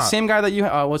 Shout him the out. same guy that you.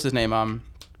 What's his name? Oh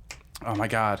my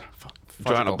God.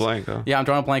 Drawing a Fuzzballs. blank, huh? Yeah, I'm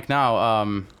drawing a blank now.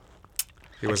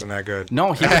 He wasn't that good.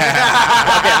 No, he. Okay,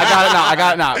 I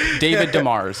got it now. David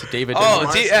DeMars. David. Oh,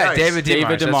 DeMars. Nice. David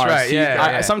David DeMars. DeMars. That's right.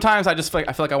 Yeah. Sometimes I feel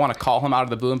like I want to call him out of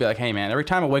the blue and be like, "Hey, man, every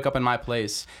time I wake up in my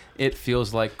place, it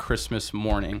feels like Christmas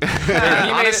morning."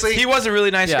 Honestly, he was a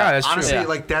really nice Yeah, guy. That's honestly, true.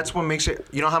 like that's what makes it.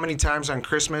 You know how many times on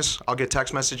Christmas I'll get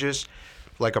text messages,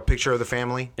 like a picture of the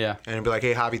family, Yeah. and it'll be like,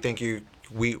 "Hey, Javi, thank you.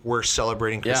 We're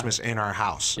celebrating Christmas in our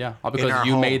house. Yeah, all in because our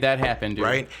you home." made that happen, dude.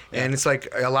 Right? Yeah. And it's like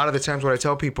a lot of the times what I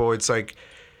tell people, it's like,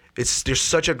 there's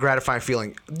such a gratifying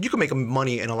feeling. You can make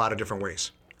money in a lot of different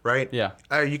ways, right? Yeah.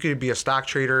 You could be a stock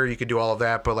trader, you could do all of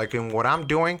that, but like in what I'm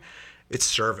doing, it's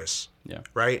service. Yeah.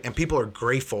 Right. And people are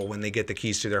grateful when they get the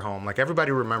keys to their home. Like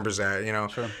everybody remembers that, you know,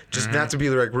 just not to be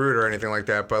like rude or anything like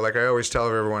that. But like I always tell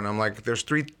everyone, I'm like, there's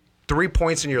three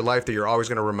points in your life that you're always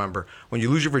going to remember: when you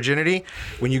lose your virginity,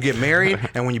 when you get married,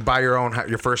 and when you buy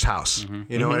your first house.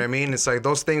 You know what I mean? It's like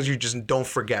those things you just don't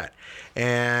forget.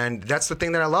 And that's the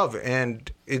thing that I love. And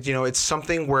it, you know, it's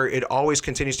something where it always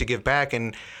continues to give back.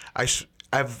 And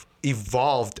I've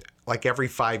evolved like every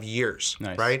 5 years,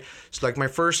 Nice. right? So like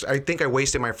I think I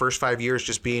wasted my first 5 years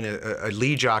just being a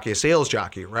lead jockey, a sales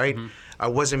jockey, right? I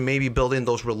wasn't maybe building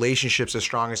those relationships as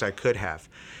strong as I could have.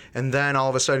 And then all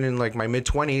of a sudden in like my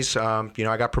mid-20s, you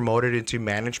know, I got promoted into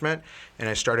management and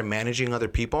I started managing other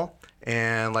people.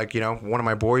 And like, you know, one of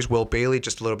my boys, Will Bailey,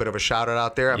 just a little bit of a shout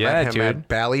out there. I met him at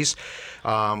Bally's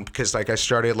because like I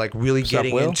started like really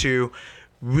getting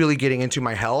into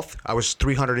my health. I was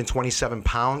 327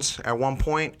 pounds at one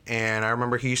point, and I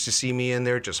remember he used to see me in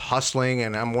there just hustling,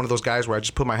 and I'm one of those guys where I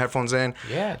just put my headphones in.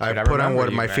 Yeah, dude, I put on one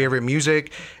of my favorite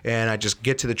music, and I just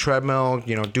get to the treadmill,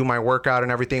 you know, do my workout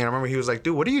and everything. And I remember he was like,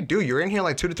 dude, what do you do? You're in here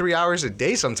like 2 to 3 hours a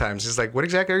day sometimes. He's like, what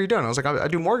exactly are you doing? I was like, I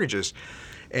do mortgages.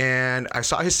 And I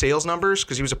saw his sales numbers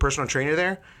because he was a personal trainer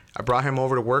there. I brought him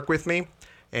over to work with me,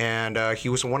 and he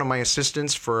was one of my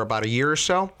assistants for about a year or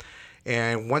so.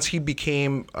 And once he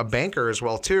became a banker as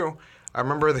well too, I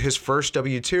remember his first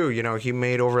W-2, you know, he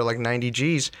made over like 90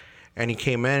 G's, and he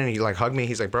came in and he like hugged me.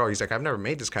 He's like, bro, he's like, I've never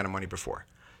made this kind of money before.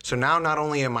 So now not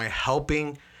only am I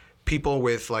helping people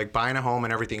with like buying a home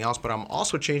and everything else, but I'm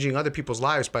also changing other people's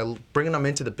lives by bringing them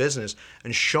into the business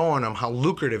and showing them how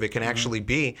lucrative it can actually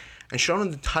be and showing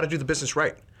them how to do the business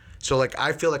right. So like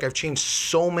I feel like I've changed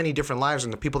so many different lives,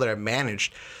 and the people that I've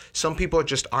managed, some people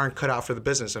just aren't cut out for the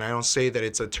business. And I don't say that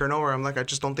it's a turnover. I'm like, I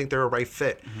just don't think they're a right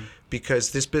fit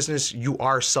because this business, you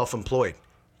are self-employed.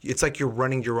 It's like you're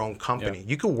running your own company. Yep.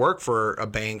 You could work for a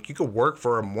bank, you could work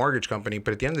for a mortgage company,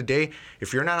 but at the end of the day,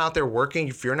 if you're not out there working,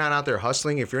 if you're not out there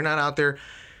hustling, if you're not out there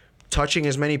touching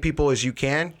as many people as you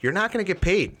can, you're not going to get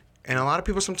paid. And a lot of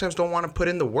people sometimes don't want to put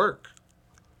in the work.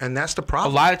 And that's the A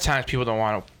problem. lot of times people don't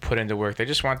want to put in the work. They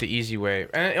just want the easy way.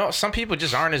 And you know, some people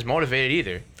just aren't as motivated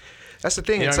either. That's the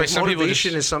thing. You know It's what I like mean? Some people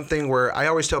motivation just- is something where I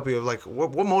always tell people, like,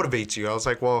 what motivates you? I was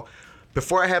like, well,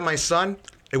 before I had my son,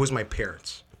 it was my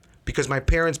parents. Because my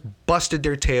parents busted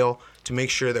their tail to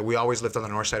make sure that we always lived on the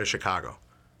north side of Chicago.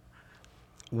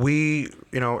 I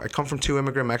come from 2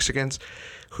 immigrant Mexicans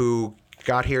who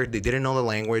got here. They didn't know the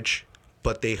language,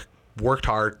 but they worked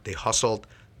hard. They hustled.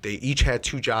 They each had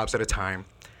 2 jobs at a time.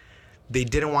 They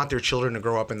didn't want their children to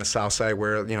grow up in the South Side,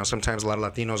 where sometimes a lot of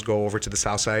Latinos go over to the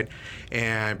South Side,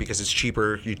 and because it's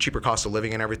cheaper cost of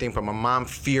living and everything. But my mom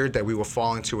feared that we would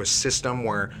fall into a system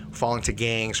where fall into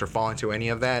gangs or fall into any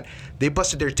of that. They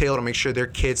busted their tail to make sure their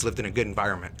kids lived in a good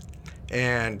environment,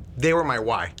 and they were my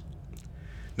why.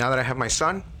 Now that I have my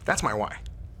son, that's my why.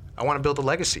 I want to build a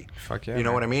legacy. Fuck yeah, You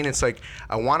know man. what I mean? It's like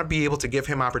I want to be able to give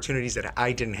him opportunities that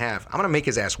I didn't have. I'm gonna make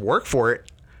his ass work for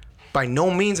it. By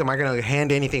no means am I going to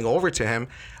hand anything over to him.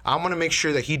 I'm going to make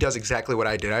sure that he does exactly what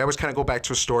I did. I always kind of go back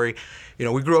to a story.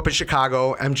 We grew up in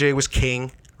Chicago. MJ was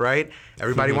king, right?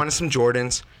 Everybody wanted some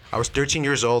Jordans. I was 13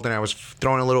 years old, and I was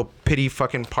throwing a little pity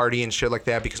fucking party and shit like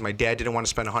that because my dad didn't want to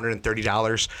spend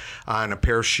 $130 on a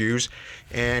pair of shoes.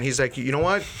 And he's like, you know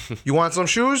what? You want some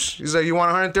shoes? He's like, you want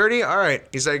 130? All right.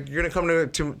 He's like, you're going to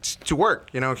come to work.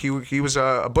 He was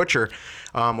a butcher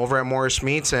over at Morris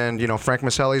Meats, and Frank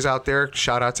Maselli's out there.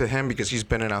 Shout out to him because he's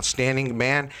been an outstanding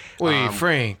man. Wait,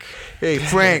 Frank. Hey,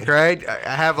 Frank, right?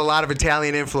 I have a lot of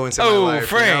Italian influence in my life.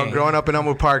 Frank. Growing up in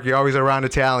Elmwood Park, you're always around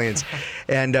Italians.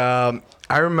 And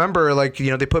I remember,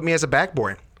 they put me as a back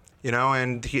boy,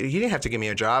 and he didn't have to give me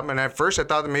a job. And at first I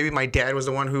thought that maybe my dad was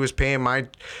the one who was paying my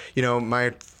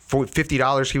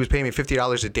 $50. He was paying me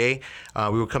 $50 a day.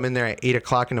 We would come in there at 8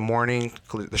 o'clock in the morning.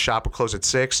 The shop would close at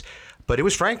 6. But it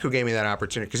was Frank who gave me that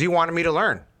opportunity because he wanted me to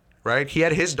learn. Right? He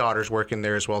had his daughters working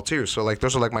there as well too. So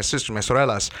those are my sisters, my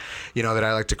sorellas, that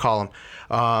I like to call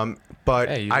them. But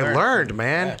Hey, you I learned,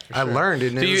 man. Yeah, for I sure. learned.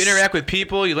 And So you interact with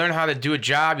people. You learn how to do a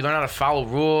job. You learn how to follow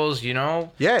rules. Yeah,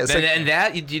 it's and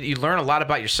that you learn a lot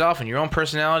about yourself and your own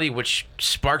personality, which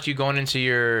sparked you going into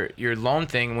your loan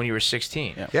thing when you were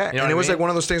 16. Yeah, You know and what it I was mean? like one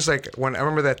of those things. Like when I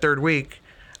remember that third week,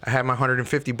 I had my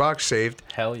 $150 saved.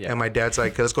 Hell yeah. And my dad's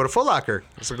like, let's go to Foot Locker.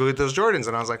 Let's go get those Jordans.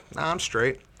 And I was like, nah, I'm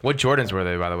straight. What Jordans were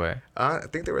they, by the way? I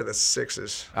think they were the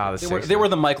 6s. Ah, the They were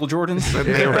the Michael Jordans.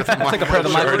 They were the Take a pair of the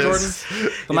Michael Jordans.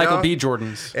 Jordans. The Michael B.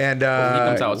 Jordans. And he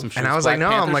comes out with some shoes. and I was like, Black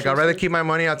no, I'm Panther like, I'd shoes, rather dude? keep my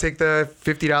money. I'll take the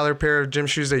 $50 pair of gym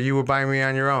shoes that you would buy me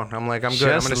on your own. I'm like, I'm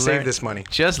good. I'm gonna save this money.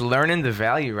 Just learning the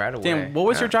value right away. Dan, what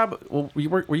was your job? Well,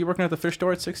 were you working at the fish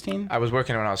store at 16? I was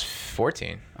working when I was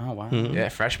 14. Oh wow. Yeah,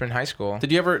 freshman high school. Do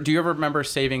you ever remember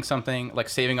saving something, like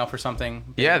saving up for something?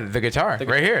 Yeah, the guitar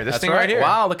right here. This That's thing right here.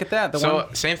 Wow, look at that. The So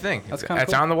one same thing. That's kinda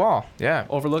It's cool. on the wall. Yeah.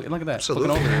 look at that. Absolutely.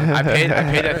 Looking over. I paid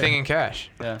that thing in cash.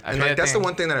 Yeah. I And paid like that that's the thing.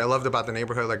 one thing that I loved about the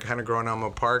neighborhood, like kind of growing up in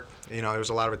Elmo Park. You know, there was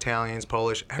a lot of Italians,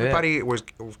 Polish. Everybody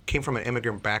came from an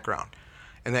immigrant background,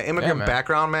 and that immigrant man.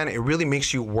 background, man, it really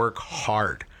makes you work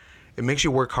hard. It makes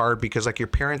you work hard because like your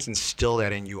parents instill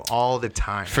that in you all the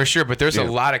time. For sure, but there's a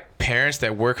lot of parents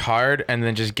that work hard and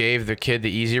then just gave their kid the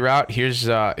easy route. Here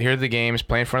are the games,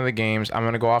 play in front of the games. I'm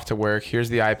gonna go off to work. Here's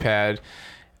the iPad,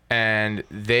 and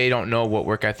they don't know what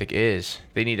work ethic is.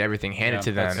 They need everything handed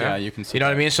to them. Yeah, you can see You know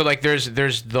what I that. mean? So like, there's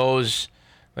those,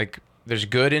 like, there's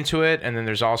good into it, and then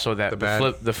there's also that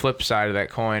bad. the flip side of that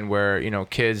coin where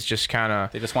kids just kind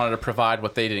of They just wanted to provide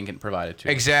what they didn't get provided to.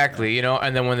 exactly,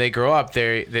 and then when they grow up,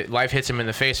 life hits them in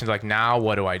the face and they're like, now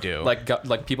what do I do?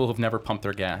 Like people who've never pumped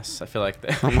their gas. I feel like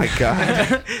Oh my God.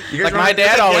 You Like, remember- my dad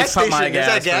there's a always gas pumped my station- There's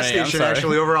that gas gas for me, I'm station sorry.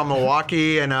 actually over on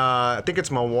Milwaukee and I think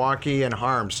it's Milwaukee and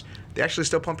Harms. They actually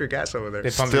still pump your gas over there.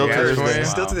 They pump Still your to gas this for day. you?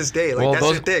 Still to this day. Like Well, that's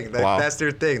those- their thing. Wow. That's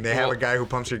their thing. They have Well- a guy who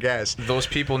pumps your gas. Those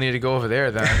people need to go over there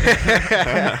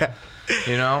then.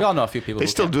 we all know a few people. They who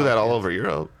still can't do pump that all gas. over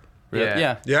Europe.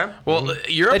 Yeah. Yeah. Well,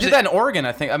 Europe. They did that in Oregon,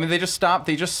 I think. I mean, they just stopped.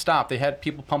 They had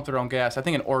people pump their own gas. I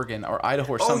think in Oregon or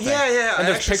Idaho or something. yeah. And I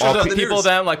there's actually pictures saw of the people news.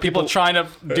 then, like people trying to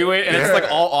do it, and it's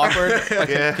like all awkward. Like,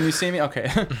 Yeah. can you see me?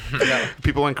 Okay. yeah.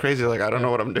 People went crazy. Like, I don't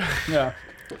know what I'm doing. Yeah.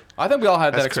 I think we all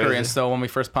had that That's experience crazy. though when we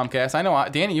first pumped gas. I know,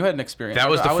 Danny, you had an experience. That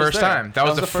was the I first there. time. That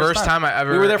was the first time I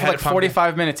ever We were there for had like to pump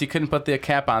 45 minutes. He couldn't put the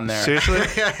cap on there. Seriously?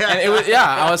 And it was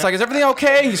I was like, "Is everything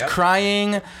okay?" He's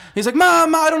crying. He's like,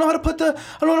 "Mom, I don't know how to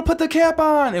put the cap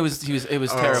on." It was terrible.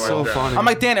 so funny. I'm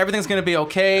like, "Dan, everything's gonna be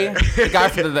okay." The guy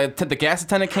from the gas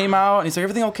attendant came out and he's like,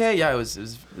 "Everything okay?" Yeah, he was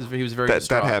very That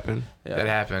distraught. happened. Yeah. That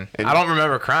happened. I don't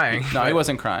remember crying. No, he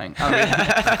wasn't crying. I mean,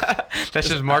 That's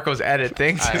just Marco's edit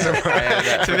thing I had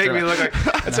that to make picture me of- look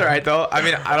like. That's all right though. I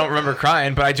mean, I don't remember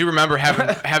crying, but I do remember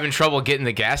having trouble getting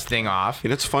the gas thing off.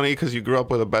 And it's funny because you grew up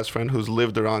with a best friend who's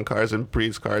lived around cars and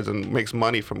breeds cars and makes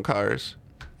money from cars.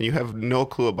 And you have no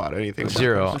clue about anything. About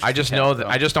Zero. cars. I just know that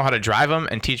I just know how to drive them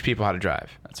and teach people how to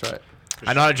drive. That's right.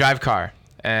 I know how to drive car,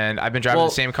 and I've been driving Well-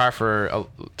 the same car for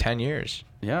 10 years.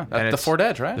 Yeah, And the it's- Ford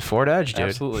Edge, right? The Ford Edge, dude.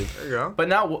 Absolutely. There you go. But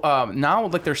now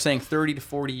like they're saying 30 to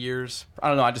 40 years. I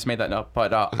don't know. I just made that up.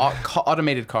 But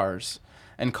automated cars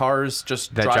and cars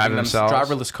just That driving drive themselves?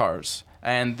 driverless cars.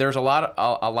 And there's a lot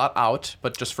out,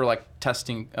 but just for like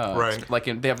testing. Right. Like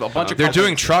they have a bunch of. They're companies-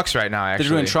 doing trucks right now. Actually,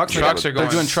 They're doing trucks. Trucks are going.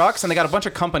 They're doing trucks, and they got a bunch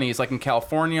of companies like in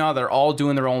California. They're all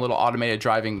doing their own little automated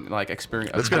driving like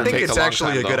experience. That's I gonna think take it's a long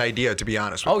actually time, a good though. idea, to be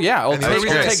honest with Oh you. yeah, And the only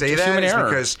reason I take say that human is error.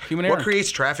 because Human what error.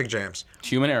 creates traffic jams?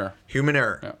 Human error. Human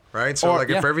error, Yeah. right? So Or, like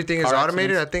if yeah, everything is car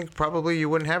automated, accidents. I think probably you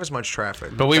wouldn't have as much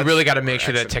traffic. But we That's- really got to make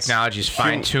sure that accidents. technology is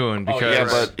fine tuned because Yeah,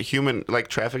 but human like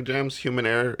traffic jams, human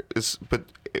error is. But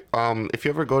if you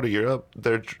ever go to Europe,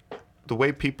 the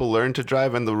way people learn to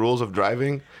drive and the rules of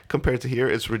driving compared to here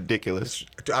is ridiculous.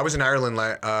 I was in Ireland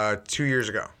 2 years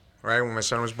ago, right when my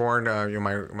son was born.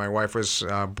 My wife was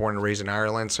born and raised in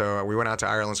Ireland, so we went out to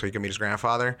Ireland so he could meet his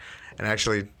grandfather. And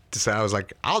actually, decided I was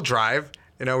like, I'll drive.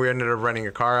 We ended up renting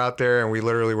a car out there, and we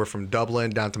literally were from Dublin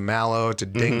down to Mallow to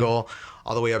Dingle,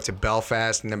 all the way up to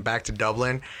Belfast, and then back to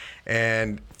Dublin.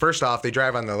 And first off, they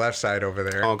drive on the left side over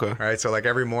there. Okay. Right. So like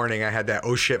every morning, I had that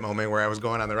oh shit moment where I was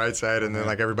going on the right side, and then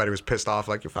like everybody was pissed off,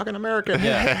 like you're fucking American.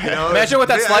 Yeah. Imagine what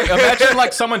that's like. Imagine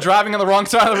like someone driving on the wrong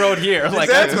side of the road here. Like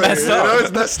Exactly. that's messed up.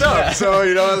 It's messed up. So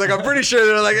like I'm pretty sure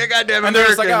they're like, goddamn And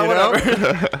they're American,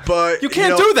 just like, oh, But You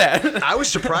can't do that. I was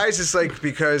surprised. It's like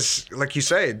because, like you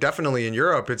say, definitely in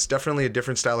Europe, it's definitely a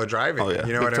different style of driving. Oh, yeah.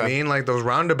 You know Big what I time. mean? Like those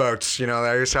roundabouts.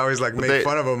 I used to always like make they-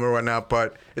 fun of them or whatnot,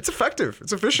 but it's effective.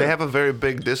 It's efficient. They have a very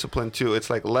big discipline too. It's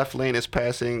like left lane is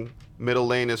passing, middle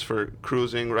lane is for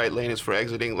cruising, right lane is for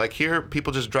exiting. Like here,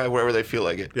 people just drive wherever they feel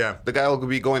like it. Yeah. The guy will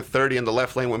be going 30 in the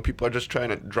left lane when people are just trying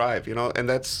to drive, and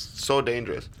that's so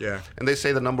dangerous. Yeah. And they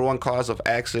say the number one cause of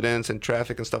accidents and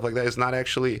traffic and stuff like that is not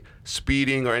actually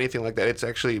speeding or anything like that. It's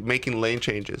actually making lane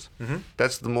changes. Mm-hmm.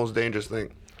 That's the most dangerous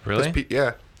thing. Really? 'Cause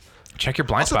yeah. check your I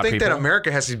blind also spot, think people. that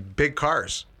America has these big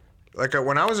cars. Like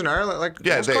when I was in Ireland, like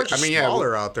Yeah, those they- cars are I mean, yeah,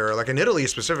 smaller out there. Like in Italy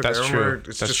specifically, That's I remember true.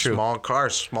 it's That's just true. small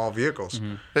cars, small vehicles.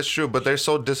 That's true, but they're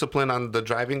so disciplined on the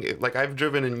driving. Like I've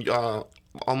driven in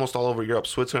almost all over Europe,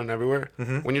 Switzerland, everywhere.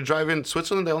 When you drive in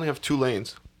Switzerland, they only have 2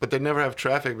 lanes, but they never have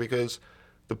traffic because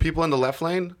the people in the left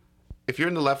lane, if you're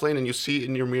in the left lane and you see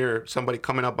in your mirror somebody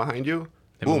coming up behind you,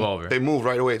 boom, move over. they move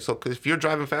right away. So 'cause if you're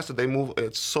driving faster, they move.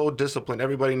 It's so disciplined.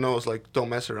 Everybody knows, like, don't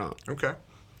mess around. Okay.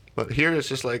 But here it's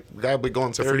just like, gotta be going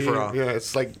a 30. free-for-all. Yeah,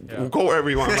 it's like, go wherever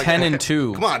you want. Like, 10 and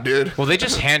 2. Come on, dude. Well, they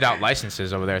just hand out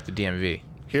licenses over there at the DMV.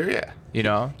 Here, yeah. You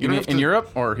know, You don't have In to-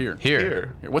 Europe or here?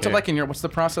 here. What's it Here. like in Europe? What's the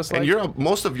process like? In Europe,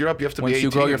 most of Europe, you have to Once be 18.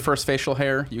 you grow your first facial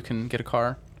hair, you can get a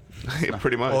car. Yeah,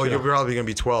 pretty much. Well, yeah. you're probably gonna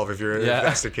be 12 if Yeah.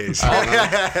 that's the case.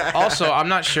 Also, I'm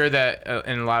not sure that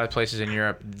in a lot of places in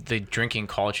Europe, the drinking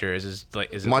culture is Much like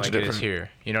it is different. here.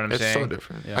 You know what I'm It's saying? so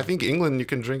different. Yeah. I think England, you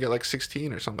can drink at like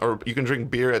 16 or something, or you can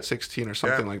drink beer at 16 or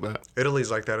something like that.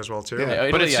 Italy's like that as well too. Yeah.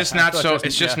 But it's just not so.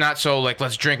 It's just yeah. not so like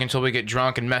let's drink until we get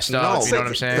drunk and messed up. No, you it's know like- what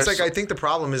I'm saying? It's like I think the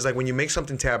problem is like when you make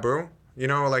something taboo, you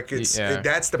know, like it's Yeah.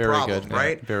 that's the Very problem, good, yeah.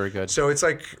 right? Very good. So it's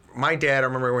like my dad. I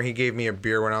remember when he gave me a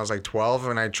beer when I was like 12,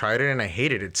 and I tried it and I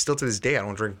hated it. Still to this day, I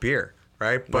don't drink beer,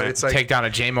 right? But it's like take down a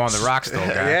JMO on the rocks, though.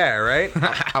 Guy. yeah, right.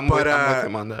 I'm But, with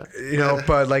him on that. You know,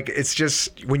 but like it's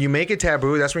just when you make it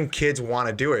taboo, that's when kids want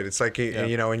to do it. It's like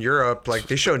you know, in Europe, like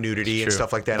they show nudity and True.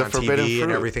 stuff like that The on forbidden TV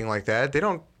and fruit. everything like that. They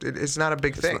don't. It's not a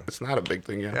big thing. It's not a big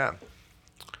thing, yeah. Yeah.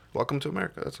 Welcome to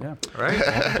America. That's all. Yeah.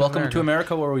 Right. Welcome to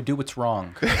America, where we do what's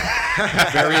wrong.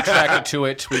 Very attracted to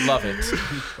it. We love it.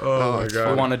 Oh my We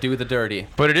god. want to do the dirty.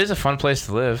 But it is a fun place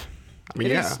to live. I mean,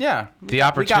 It yeah. is, yeah. The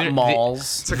opportunity- We got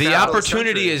malls. a The capitalist opportunity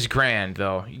country. is grand,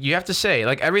 though. You have to say,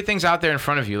 like everything's out there in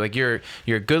front of you. Like you're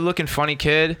a good-looking, funny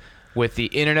kid with the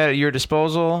internet at your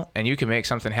disposal, and you can make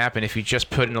something happen if you just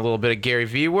put in a little bit of Gary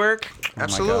Vee work.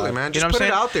 Absolutely, God. man. You Just know what put I'm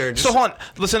it saying? out there. Just, So hold on,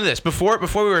 listen to this. Before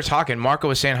we were talking, Marco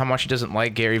was saying how much he doesn't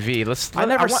like Gary Vee.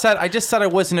 I just said I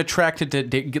wasn't attracted to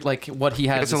get like what he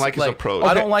has. doesn't like his approach.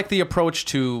 I Okay. don't like the approach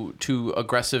to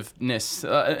aggressiveness,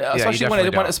 especially definitely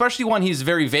don't. especially when he's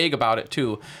very vague about it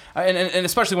too, and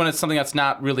especially when it's something that's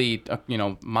not really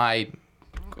my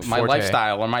Forte.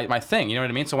 lifestyle or my thing. You know what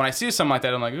I mean? So when I see something like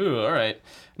that, I'm like, ooh, all right.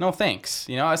 No thanks.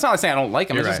 You know, it's not like saying I don't like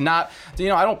him. You're It's just right. not. You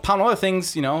know, I don't pound other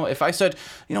things. You know, if I said,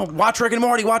 watch Rick and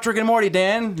Morty,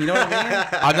 Dan. You know what I mean?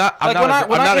 I'm not. Like, I'm not,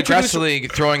 when I I'm not introduce- aggressively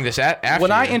throwing this at after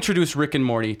When I you. introduced Rick and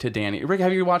Morty to Danny, Rick,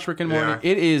 have you watched Rick and Morty?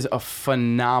 Yeah. It is a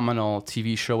phenomenal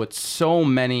TV show with so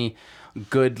many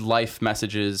good life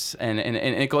messages, and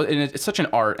it goes, and it's such an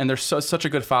art, and there's such a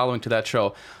good following to that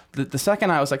show. The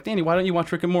second I was like, Danny, why don't you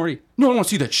watch Rick and Morty? No, I don't want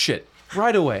to see that shit.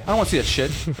 Right away. I don't want to see that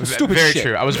shit. Stupid very shit.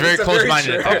 true. I was very It's a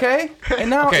close-minded. very at that. Okay, and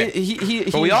now Okay. he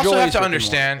But we also have enjoys to Rick and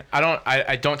understand.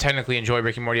 I don't technically enjoy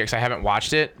Rick and Morty because I haven't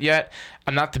watched it yet.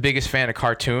 I'm not the biggest fan of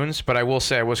cartoons, but I will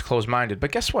say I was closed-minded.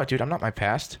 But guess what, dude? I'm not my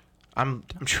past. I'm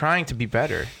trying to be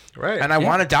better. Right. And I Yeah.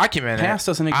 want to document Past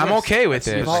it. doesn't exist. I'm okay with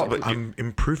That's it. evolved. But I'm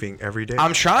improving every day.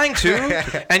 I'm trying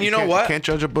to. And you know can't, what? Can't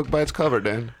judge a book by its cover,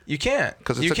 Dan. You can't.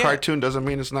 Because it's You a can't. cartoon doesn't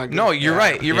mean it's not good. No, you're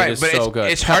right. You're It right. is But so it's,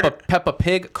 good. it's hard. Peppa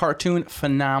Pig cartoon,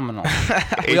 phenomenal.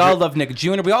 We all love Nick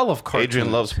Jr. We all love cartoons.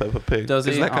 Adrian loves Peppa Pig. Does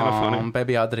he? Isn't that kind of funny?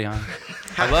 Baby Adrian.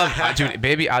 I love, dude.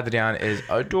 Baby Adrian is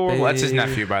adorable. That's his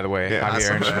nephew, by the way. Yeah, Javier,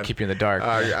 awesome, just to man. keep you in the dark.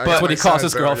 I but got That's what my he calls son,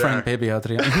 his so, girlfriend, yeah. Baby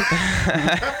Adrian.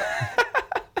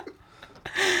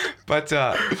 But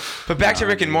back to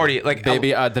Rick and Morty. Like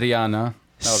Baby Adriana.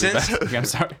 That would be Since- better. Okay, I'm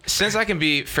sorry. since I can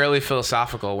be fairly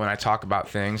philosophical when I talk about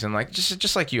things, and like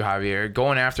just like you, Javier,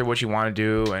 going after what you want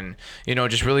to do, and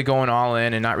just really going all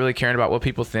in and not really caring about what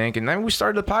people think. And then we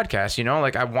started the podcast.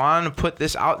 Like I want to put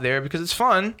this out there because it's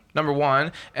fun, number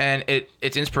one, and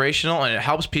it's inspirational and it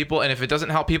helps people. And if it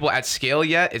doesn't help people at scale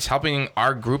yet, it's helping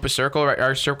our group of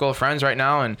our circle of friends right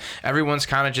now, and everyone's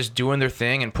kind of just doing their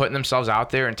thing and putting themselves out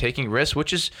there and taking risks,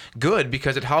 which is good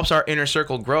because it helps our inner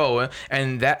circle grow,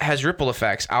 and that has ripple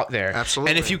effects out there.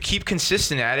 Absolutely. And if you keep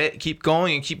consistent at it, keep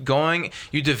going,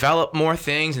 you develop more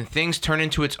things, and things turn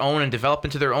into its own and develop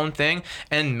into their own thing,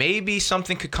 and maybe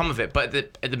something could come of it. But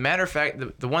the matter of fact,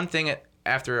 the one thing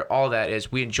after all that is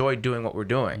we enjoy doing what we're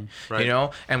doing, Right.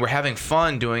 and we're having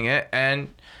fun doing it, and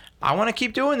I want to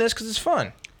keep doing this because it's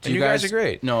fun. And you you guys guys- are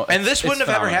great. no, and it's- this wouldn't it's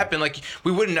have ever phenomenal. happened. Like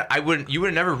you would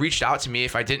have never reached out to me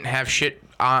if I didn't have shit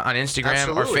on Instagram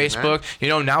Absolutely, or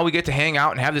Facebook. Now we get to hang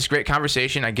out and have this great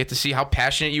conversation. I get to see how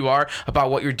passionate you are about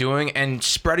what you're doing and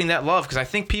spreading that love, because I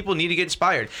think people need to get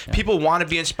inspired. People want to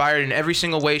be inspired in every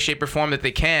single way, shape, or form that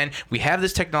they can. We have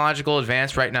this technological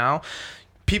advance right now.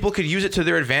 people could use it to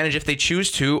their advantage if they choose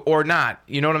to or not.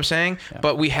 You know what I'm saying?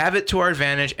 But we have it to our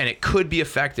advantage, and it could be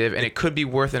effective, and it could be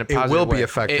worth in a positive It will way. be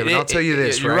effective, and I'll tell you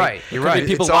this, You're right. You're right.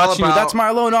 People It's all watching you. about- That's my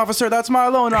loan officer. That's my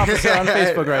loan officer on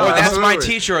Facebook right Or now. that's my Absolutely.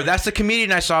 teacher, or that's the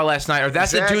comedian I saw last night, or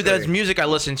that's the dude Exactly. that's music I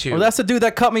listen to. Or that's the dude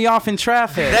that cut me off in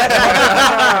traffic.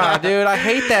 Dude, I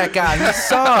hate that guy. He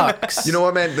sucks. You know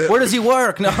what, man? Where does he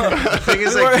work? No. The thing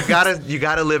is, like, you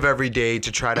gotta live every day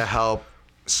to try to help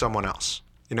someone else.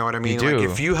 You know what I mean? You Like,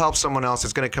 do. if you help someone else,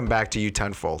 it's gonna come back to you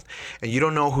tenfold. And you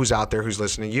don't know who's out there, who's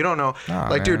listening. You don't know.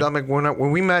 Like, dude, I'm like,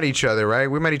 when we met each other, right?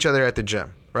 We met each other at the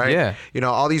gym, right? Yeah. You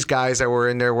know, all these guys that were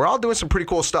in there, we're all doing some pretty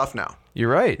cool stuff now. You're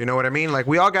right. You know what I mean? Like,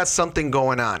 we all got something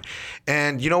going on.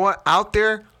 And you know what? Out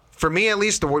there, for me at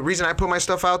least, the reason I put my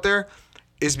stuff out there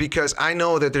is because I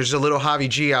know that there's a little Javi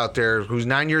G out there who's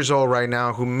 9 years old right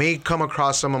now who may come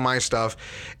across some of my stuff,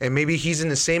 and maybe he's in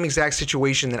the same exact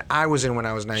situation that I was in when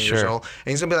I was 9 years Sure. old.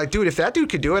 And he's going to be like, dude, if that dude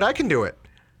could do it, I can do it.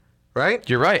 Right?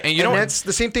 You're right. And you know, that's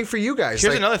the same thing for you guys.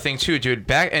 here's Like, another thing too, dude.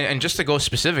 Back and just to go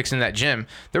specifics in that gym,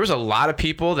 there was a lot of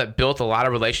people that built a lot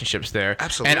of relationships there.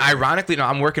 Absolutely. And ironically, no,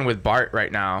 I'm working with Bart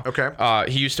right now. Okay.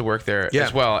 He used to work there Yeah.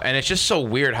 as well, and it's just so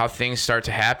weird how things start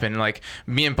to happen. Like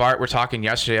me and Bart were talking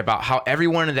yesterday about how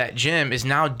everyone in that gym is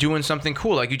now doing something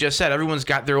cool. Like you just said, everyone's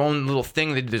got their own little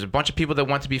thing. There's a bunch of people that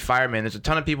want to be firemen. There's a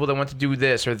ton of people that want to do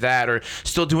this or that, or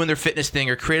still doing their fitness thing,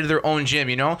 or created their own gym.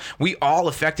 You know, we all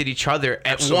affected each other at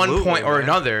one Absolutely, point or man.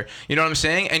 another. You know what I'm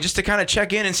saying? And just to kind of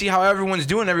check in and see how everyone's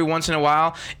doing every once in a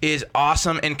while is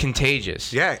awesome and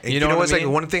contagious. Yeah, and you know what what's I mean?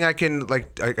 like one thing I can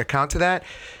account to that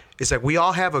is like we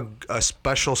all have a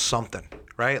special something,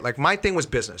 right? Like my thing was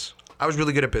business. I was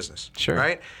really good at business. Sure.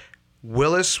 Right?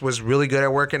 Willis was really good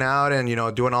at working out and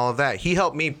doing all of that. He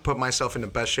helped me put myself in the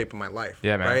best shape of my life.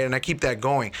 Yeah, man. Right? And I keep that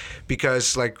going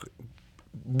because like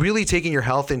really taking your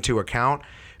health into account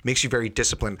makes you very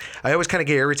disciplined. I always kind of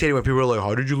get irritated when people are like,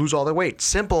 "How did you lose all that weight?"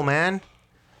 Simple, man.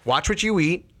 Watch what you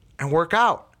eat and work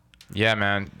out. Yeah,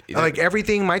 man. Like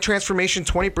everything, my transformation,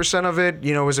 20% of it,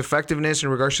 was effectiveness in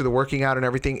regards to the working out and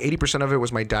everything. 80% of it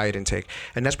was my diet intake.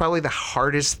 And that's probably the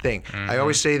hardest thing. I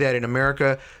always say that in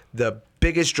America, the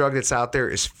biggest drug that's out there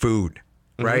is food.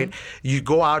 Right? You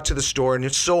go out to the store and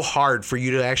it's so hard for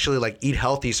you to actually like eat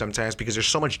healthy sometimes because there's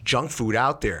so much junk food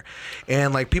out there.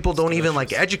 And like people don't even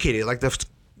like educate it. Like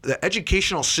the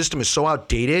educational system is so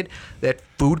outdated that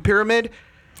food pyramid.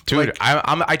 Dude, like,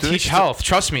 I teach health.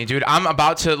 Trust me, dude. I'm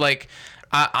about to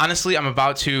honestly, I'm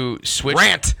about to switch.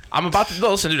 Rant. I'm about to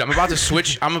listen, dude. I'm about to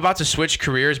switch. I'm about to switch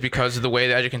careers because of the way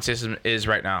the education system is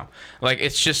right now. Like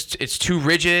it's too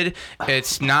rigid.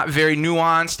 It's not very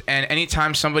nuanced. And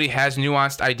anytime somebody has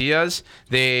nuanced ideas,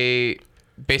 they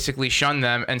basically shun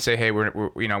them and say, "Hey, we're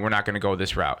not going to go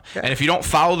this route." Yeah. And if you don't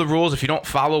follow the rules, if you don't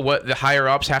follow what the higher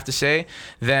ups have to say,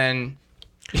 then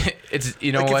it's like if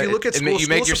you look at school, you school's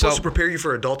make supposed yourself. to prepare you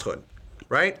for adulthood.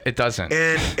 Right? It doesn't.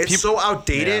 And it's so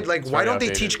outdated. Yeah, like, it's why very don't they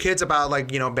outdated. teach kids about like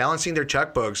balancing their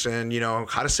checkbooks and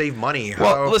how to save money?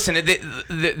 Well, listen,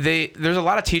 there's a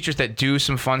lot of teachers that do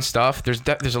some fun stuff.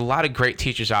 There's a lot of great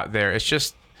teachers out there. It's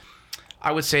just,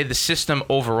 I would say the system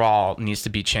overall needs to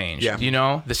be changed.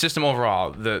 Yeah. The system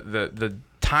overall, the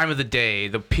time of the day,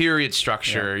 the period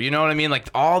structure. You know what I mean? Like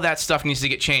all that stuff needs to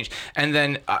get changed. And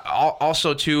then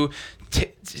also to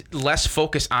less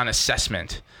focus on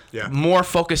assessment. Yeah. More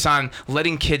focus on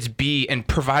letting kids be and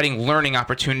providing learning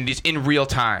opportunities in real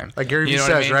time. like Gary Vee You know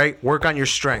what I says, mean? right? Work on your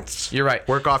strengths. You're right.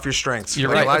 Work off your strengths. You're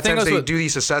Like, right. A lot The of thing times is they with- do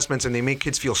these assessments and they make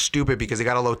kids feel stupid because they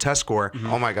got a low test score.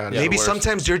 Oh my God. Maybe the worst.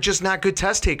 sometimes they're just not good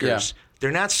test takers. Yeah.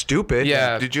 They're not stupid.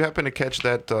 Yeah. Did you happen to catch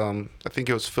that? I think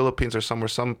it was Philippines or somewhere.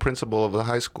 Some principal of the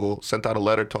high school sent out a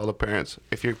letter to all the parents.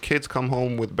 If your kids come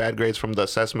home with bad grades from the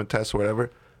assessment test or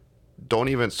whatever, don't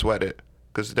even sweat it,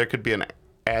 because there could be an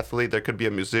athlete, there could be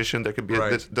a musician, there could be.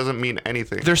 Right. This doesn't mean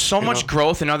anything. There's so you much know?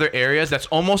 growth in other areas that's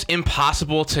almost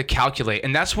impossible to calculate.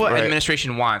 And that's what Right.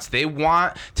 administration wants. They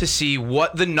want to see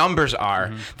what the numbers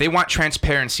are. They want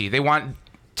transparency. They want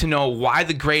to know why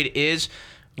the grade is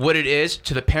what it is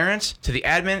to the parents, to the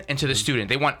admin, and to the student.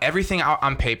 They want everything out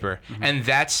on paper. And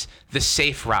that's the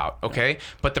safe route, okay?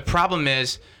 But the problem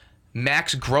is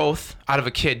max growth out of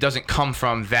a kid doesn't come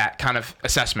from that kind of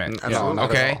assessment. No, not at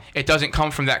okay? all. It doesn't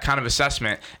come from that kind of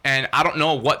assessment. And I don't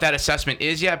know what that assessment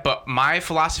is yet, but my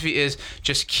philosophy is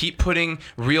just keep putting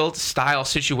real style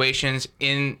situations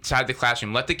inside the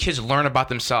classroom. Let the kids learn about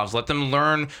themselves. Let them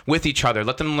learn with each other.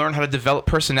 Let them learn how to develop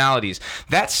personalities.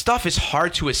 That stuff is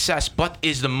hard to assess, but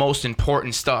is the most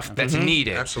important stuff that's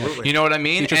needed. Absolutely. You know what I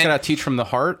mean? Teachers And- gotta teach from the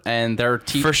heart, and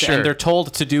For sure. and they're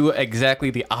told to do exactly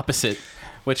the opposite,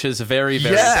 which is very,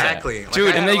 very Yeah. sad. Exactly. Like, Dude,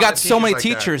 I had And a they lot got of so many like that.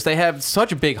 teachers. They have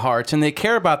such big hearts, and they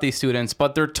care about these students,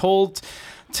 but they're told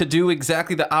to do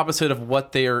exactly the opposite of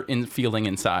what they're feeling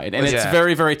inside, and it's Yeah.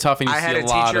 very, very tough. And you I see had a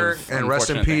lot teacher, of and rest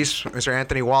in unfortunate peace, Mr.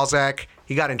 Anthony Walzak.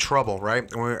 He got in trouble, right?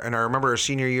 And I remember our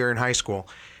senior year in high school,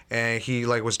 and he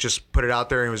like was just put it out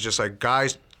there and was just like,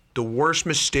 guys, the worst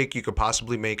mistake you could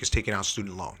possibly make is taking out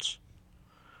student loans.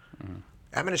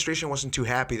 Administration wasn't too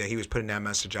happy that he was putting that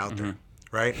message out there,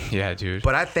 right? Yeah, dude.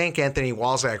 But I thank Anthony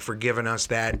Walzak for giving us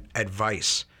that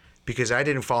advice, because I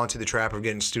didn't fall into the trap of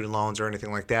getting student loans or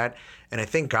anything like that. And I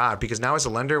thank God, because now as a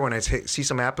lender, when I see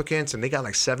some applicants and they got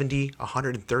like 70,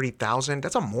 130,000,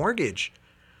 that's a mortgage.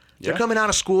 They're coming out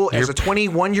of school as a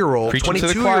 21-year-old, Preaching to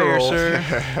the choir, 22-year-old, sir.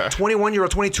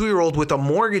 21-year-old, 22-year-old with a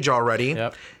mortgage already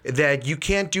Yep. that you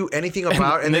can't do anything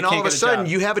about. And they then all can't of a get a sudden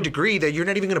job. you have a degree that you're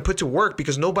not even going to put to work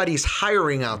because nobody's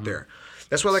hiring out there.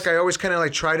 That's why like I always kind of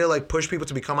like try to like push people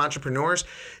to become entrepreneurs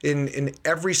in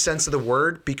every sense of the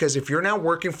word, because if you're not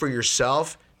working for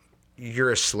yourself,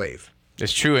 you're a slave.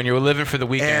 It's true, and you're living for the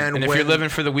weekend. And if you're when- living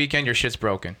for the weekend, your shit's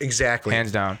broken. Exactly.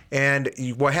 Hands down. And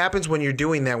what happens when you're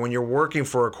doing that, when you're working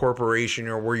for a corporation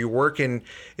or where you work in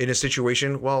a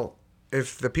situation, well,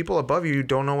 if the people above you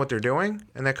don't know what they're doing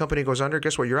and that company goes under,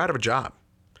 guess what? You're out of a job,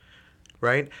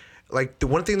 right? Like the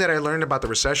one thing that I learned about the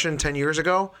recession 10 years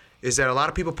ago is that a lot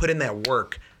of people put in that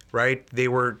work, right? They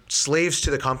were slaves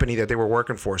to the company that they were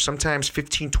working for, sometimes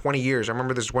 15, 20 years. I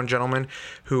remember this one gentleman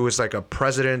who was like a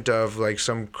president of like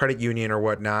some credit union or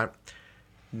whatnot.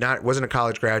 Wasn't a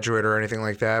college graduate or anything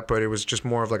like that, but it was just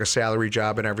more of like a salary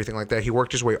job and everything like that. He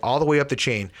worked his way all the way up the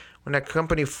chain. When that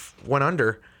company went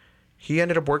under, he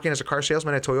ended up working as a car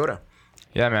salesman at Toyota.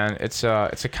 Yeah, man. It's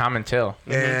a common tale.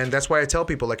 And that's why I tell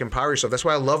people, like, empower yourself. That's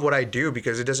why I love what I do,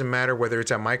 because it doesn't matter whether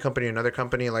it's at my company or another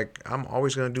company. Like, I'm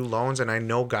always going to do loans, and I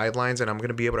know guidelines, and I'm going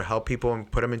to be able to help people and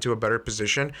put them into a better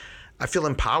position. I feel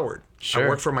empowered. Sure. I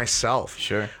work for myself.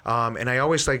 Sure. And I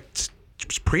always, like,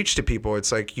 preach to people.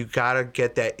 It's like, you got to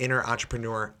get that inner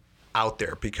entrepreneur out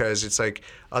there, because it's like,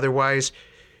 otherwise,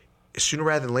 sooner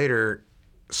rather than later,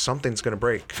 something's going to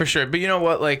break. For sure. But you know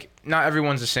what? Like, not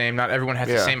everyone's the same. Not everyone has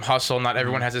the Yeah. same hustle. Not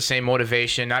everyone has the same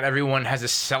motivation. Not everyone has the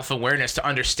self-awareness to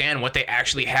understand what they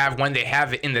actually have when they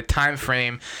have it in the time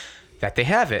frame that they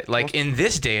have it. Like in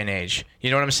this day and age, you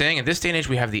know what I'm saying? In this day and age,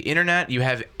 we have the internet. You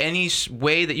have any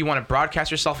way that you want to broadcast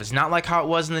yourself. It's not like how it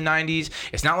was in the 90s.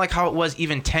 It's not like how it was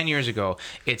even 10 years ago.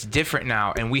 It's different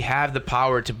now. And we have the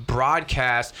power to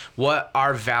broadcast what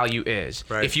our value is.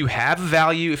 Right. If you have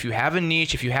value, if you have a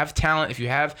niche, if you have talent, if you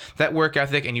have that work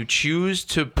ethic, and you choose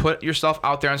to put yourself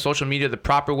out there on social media the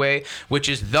proper way, which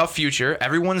is the future.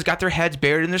 Everyone's got their heads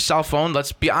buried in their cell phone.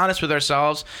 Let's be honest with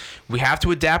ourselves. We have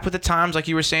to adapt with the times, like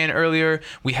you were saying earlier.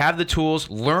 We have the tools.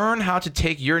 Learn how to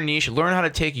take your niche, learn how to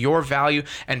take your value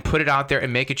and put it out there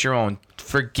and make it your own.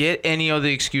 Forget any of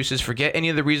the excuses. Forget any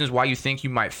of the reasons why you think you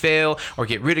might fail or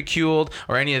get ridiculed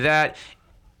or any of that.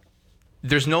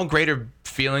 There's no greater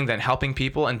feeling than helping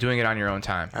people and doing it on your own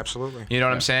time. Absolutely. You know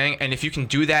what I'm saying? And if you can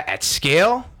do that at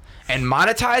scale and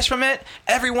monetize from it,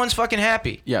 everyone's fucking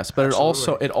happy. Yes, but it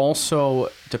also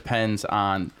depends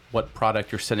on what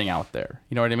product you're sitting out there.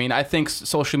 You know what I mean? I think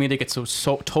social media gets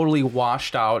so totally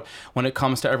washed out when it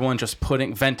comes to everyone just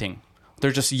venting.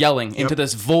 They're just yelling into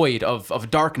this void of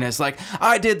darkness, like,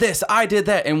 I did this, I did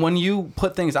that. And when you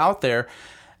put things out there,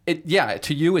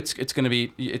 to you, it's going to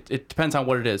be, it depends on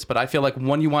what it is. But I feel like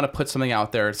when you want to put something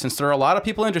out there, since there are a lot of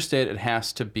people interested, it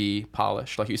has to be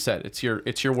polished. Like you said, it's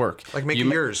your work. Like, make it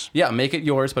yours. Yeah, make it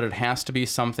yours, but it has to be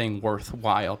something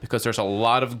worthwhile, because there's a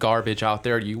lot of garbage out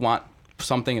there. You want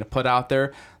something to put out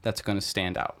there that's going to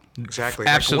stand out. Exactly.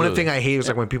 Absolutely. Like, one thing I hate is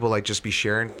like when people like just be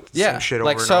sharing Yeah, some shit over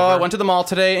like, and so over. I went to the mall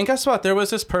today, and guess what? There was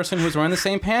this person who was wearing the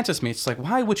same pants as me. It's like,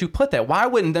 why would you put that? Why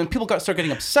wouldn't? Then people start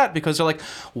getting upset, because they're like,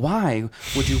 why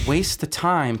would you waste the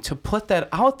time to put that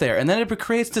out there? And then it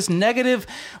creates this negative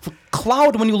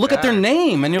cloud when you look at their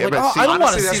name, and you're like, but oh, see, I don't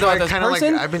want to Honestly, see that's why that I kind of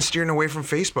person. like, I've been steering away from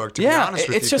Facebook, to be Yeah, honest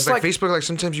with it's you. just 'Cause, like, like- Facebook, like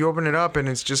sometimes you open it up and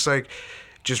it's just like,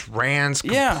 just rants,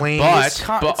 Yeah, complaints.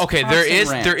 But okay, there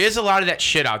constant is a lot of that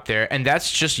shit out there, and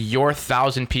that's just your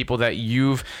 1,000 people that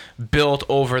you've built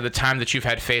over the time that you've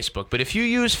had Facebook. But if you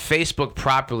use Facebook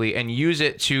properly and use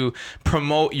it to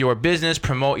promote your business,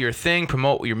 promote your thing,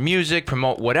 promote your music,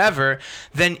 promote whatever,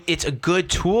 then it's a good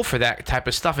tool for that type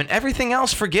of stuff. And everything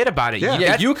else, forget about it.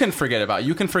 Yeah, you can forget about it.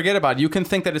 You can forget about it. You can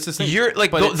think that it's this thing. You're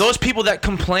like but it's- those people that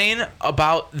complain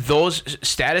about those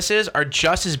statuses are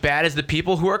just as bad as the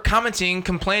people who are commenting,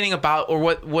 complaining about, or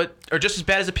what are just as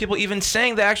bad as the people even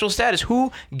saying the actual status.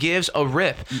 Who gives a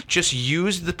rip? Just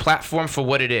use the platform for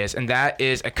what it is, and that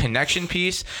is a connection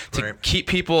piece to Right. keep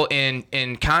people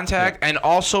in contact, and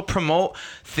also promote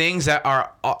things that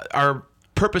are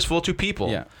purposeful to people.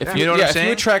 Yeah. You know what I'm if saying?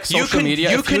 you attract social media,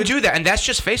 you if can you- do that, and that's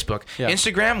just Facebook. Yeah.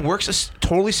 Instagram works a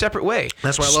totally separate way.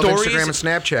 That's why I love Instagram and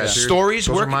Snapchat. Stories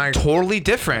Those are work totally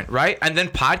different, right? And then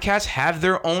podcasts have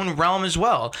their own realm as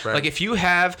well. Right. Like if you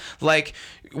have like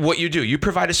what you do, you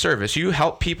provide a service, you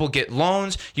help people get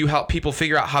loans, you help people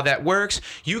figure out how that works.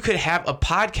 You could have a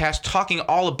podcast talking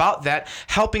all about that,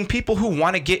 helping people who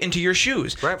want to get into your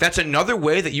shoes. Right. That's another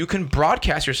way that you can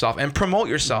broadcast yourself and promote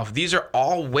yourself. These are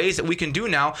all ways that we can do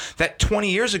now that 20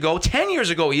 years ago, 10 years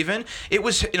ago even, it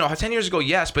was, 10 years ago,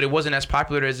 yes, but it wasn't as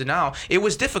popular as it now. It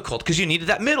was difficult because you needed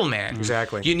that middleman.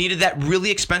 Exactly. You needed that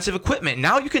really expensive equipment.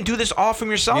 Now you can do this all from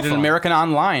your cell Need phone. an American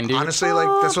Online, dude. Honestly, like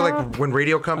that's what like when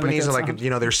radio companies and that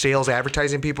like their sales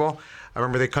advertising people. I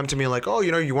remember they come to me like, oh,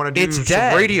 you want to do It's some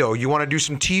dead. radio, you want to do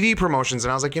some TV promotions,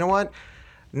 and I was like, you know what?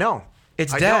 No,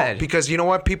 It's I dead. don't, because you know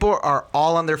what? People are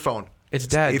all on their phone. It's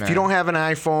dead, If man. you don't have an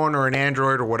iPhone or an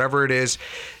Android or whatever it is,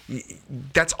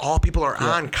 that's all people are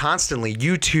on constantly.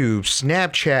 YouTube,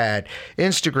 Snapchat,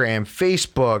 Instagram,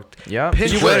 Facebook, Yep.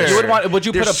 Pinterest. Would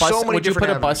you put There's a bus? so many Would you put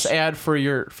different a bus avenues. ad for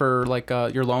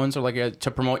your loans or like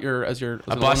to promote your as your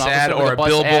A as bus loan ad officer, or like a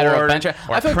bus ad or billboard bench ad?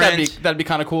 or I think print. that'd be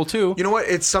kind of cool too. You know what?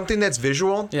 It's something that's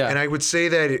visual, Yeah. and I would say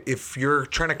that if you're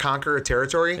trying to conquer a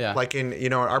territory, Yeah. like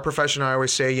in our profession, I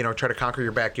always say try to conquer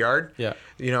your backyard. Yeah.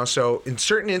 So in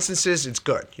certain instances, it's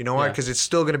good. You know why? Yeah. Because it's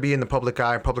still going to be in the public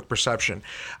eye, public perception.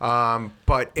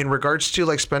 But in regards to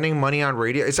like spending money on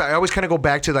radio, I always kind of go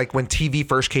back to like when TV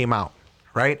first came out,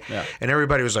 right? Yeah. And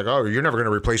everybody was like, "Oh, you're never going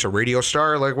to replace a radio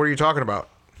star." Like, what are you talking about?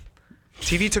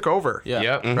 TV took over. Yeah.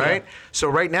 Yep. Right. So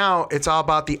right now, it's all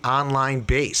about the online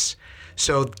base.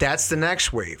 So that's the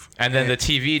next wave. And then the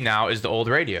TV now is the old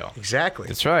radio. Exactly.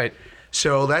 That's right.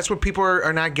 So that's what people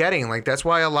are not getting. Like that's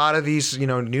why a lot of these,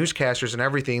 newscasters and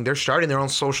everything, they're starting their own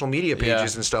social media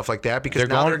pages Yeah. and stuff like that because They're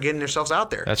now going- they're getting themselves out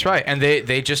there. That's right. And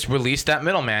they just released that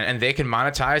middleman, and they can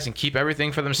monetize and keep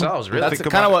everything for themselves. Really. That's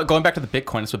kind of what going back to the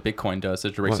Bitcoin. That's what Bitcoin does.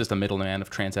 It erases the middleman of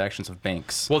transactions of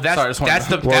banks. Well, that's Sorry, I just wanted that's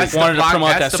to- the that's wanted the to block- promote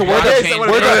that's that. the So we're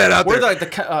blockchain.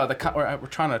 we're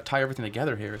trying to tie everything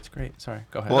together here. It's great. Sorry,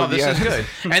 go ahead. Well, No, this yeah. is good.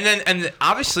 And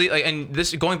obviously, like, and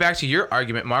this going back to your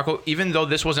argument, Marco. Even though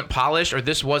this wasn't polished or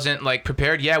this wasn't like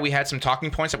prepared, yeah, we had some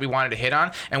talking points that we wanted to hit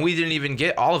on, and we didn't even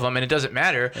get all of them, and it doesn't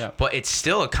matter. Yeah. But it's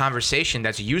still a conversation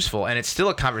that's useful, and it's still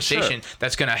a conversation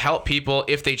that's going to help people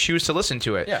if they choose to listen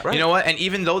to it. Yeah. You know what? And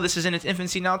even though this is in its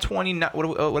infancy now, 29.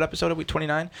 What episode are we?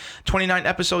 29. 29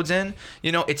 episodes in.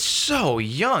 It's so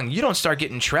young. You don't start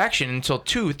getting traction until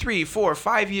 2, 3, 4,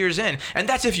 5 years in, and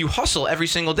that's if you hustle every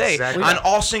single day Exactly. on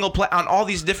on all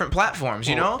these different platforms.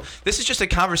 This is just a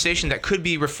conversation that could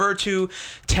be referred to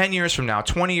 10 years from now,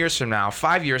 20 years from now,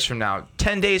 5 years from now,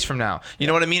 10 days from now. You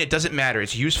know what I mean? It doesn't matter.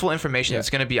 It's useful information that's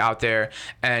going to be out there,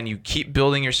 and you keep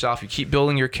building yourself. You keep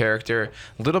building your character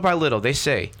little by little. They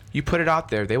say you put it out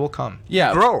there, they will come.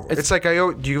 Yeah, Grow. It's like have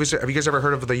you guys ever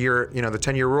heard of the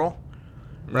 10-year rule?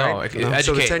 No, Right? educate,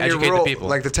 So the 10-year educate rule, the people.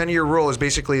 like the 10-year rule is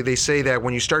basically they say that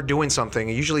when you start doing something,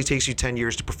 it usually takes you 10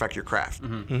 years to perfect your craft,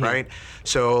 right?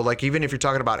 So like even if you're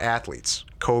talking about athletes,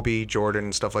 Kobe, Jordan,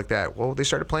 and stuff like that, well, they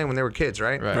started playing when they were kids,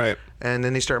 right? Right. And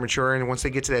then they start maturing, and once they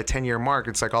get to that 10-year mark,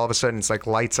 it's like all of a sudden it's like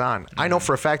lights on. I know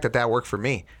for a fact that worked for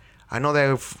me. I know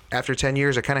that after 10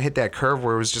 years, I kind of hit that curve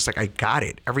where it was just like I got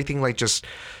it. Everything like just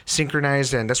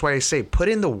synchronized, and that's why I say put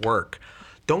in the work.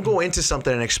 Don't go into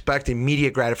something and expect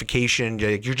immediate gratification.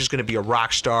 You're just going to be a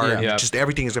rock star and Yeah. just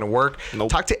everything is going to work. Nope.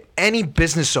 Talk to any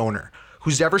business owner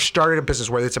who's ever started a business,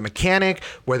 whether it's a mechanic,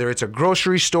 whether it's a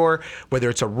grocery store, whether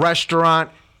it's a restaurant.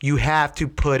 You have to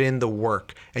put in the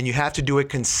work, and you have to do it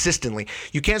consistently.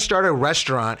 You can't start a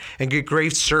restaurant and get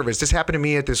great service. This happened to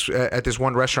me at this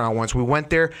one restaurant once. We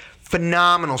went there,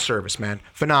 phenomenal service, man,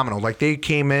 phenomenal. Like they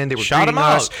came in, they were Shout greeting 'em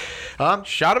us. out.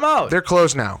 Shout them out. They're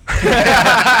closed now,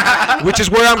 which is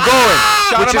where I'm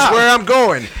going. Which is where I'm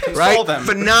going. Right? them.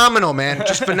 Phenomenal, man.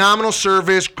 Just phenomenal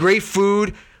service, great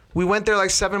food. We went there like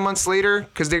 7 months later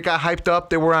because they got hyped up.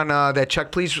 They were on that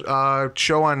Check Please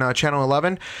show on Channel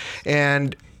 11,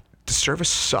 and the service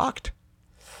sucked.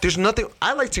 There's nothing.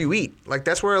 I like to eat. Like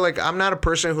that's where like I'm not a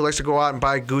person who likes to go out and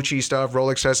buy Gucci stuff,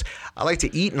 Rolexes. I like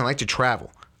to eat and I like to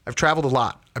travel. I've traveled a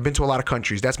lot. I've been to a lot of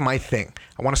countries. That's my thing.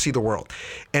 I want to see the world.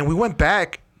 And we went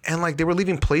back and like they were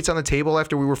leaving plates on the table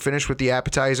after we were finished with the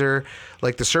appetizer.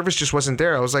 Like the service just wasn't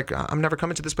there. I was like, I'm never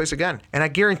coming to this place again. And I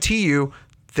guarantee you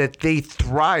that they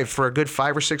thrived for a good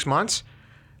 5 or 6 months,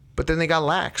 but then they got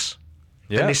lax.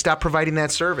 Yeah. And they stopped providing that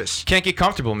service. Can't get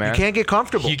comfortable, man. You can't get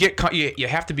comfortable. You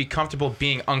have to be comfortable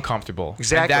being uncomfortable.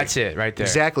 Exactly. And that's it right there.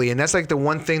 Exactly. And that's like the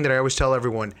one thing that I always tell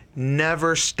everyone,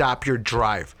 never stop your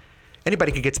drive.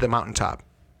 Anybody could get to the mountaintop,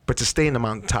 but to stay in the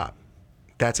mountaintop,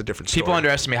 that's a different story. People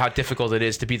underestimate how difficult it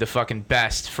is to be the fucking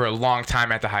best for a long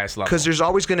time at the highest level. Because there's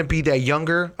always going to be that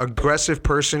younger, aggressive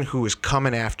person who is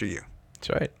coming after you. That's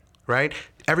right. Right?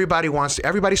 Everybody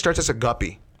starts as a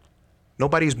guppy.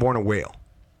 Nobody's born a whale.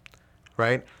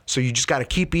 Right? So you just got to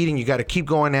keep eating. You got to keep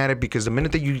going at it, because the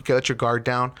minute that you let your guard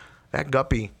down, that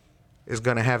guppy is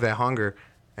going to have that hunger,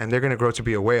 and they're going to grow to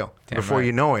be a whale. Damn Before right.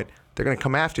 you know it, they're going to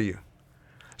come after you.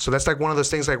 So that's like one of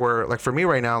those things, like where, like for me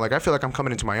right now, like I feel like I'm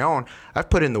coming into my own. I've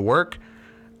put in the work.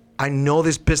 I know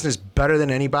this business better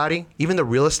than anybody. Even the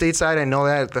real estate side, I know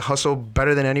that, the hustle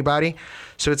better than anybody.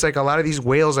 So it's like a lot of these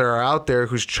whales that are out there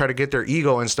who's try to get their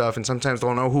ego and stuff, and sometimes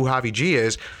don't know who Javi G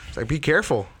is. It's like, be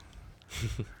careful.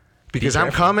 Because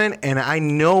I'm coming and I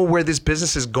know where this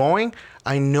business is going.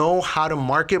 I know how to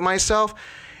market myself.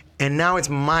 And now it's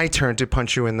my turn to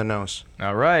punch you in the nose.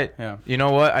 All right. Yeah. You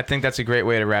know what? I think that's a great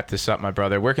way to wrap this up, my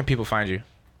brother. Where can people find you?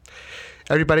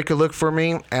 Everybody could look for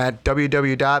me at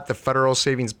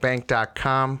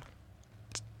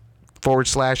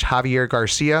www.thefederalsavingsbank.com/Javier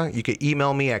Garcia. You can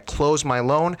email me at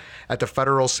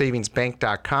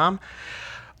closemyloan@thefederalsavingsbank.com.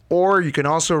 Or you can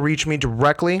also reach me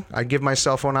directly. I give my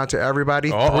cell phone out to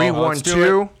everybody. Let's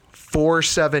do it.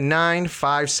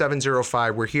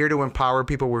 312-479-5705. We're here to empower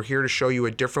people. We're here to show you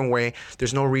a different way.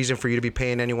 There's no reason for you to be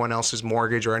paying anyone else's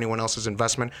mortgage or anyone else's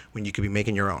investment when you could be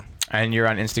making your own. And you're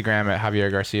on Instagram at Javier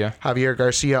Garcia. Javier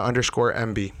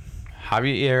Garcia_MB.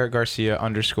 Javier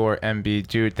Garcia_MB.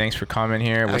 Dude, thanks for coming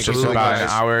here. We're just Absolutely, about guys. an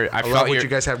hour. I love what you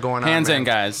guys have going on. Hands man. in,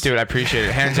 guys. Dude, I appreciate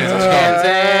it. Hands in. Let's Hands go.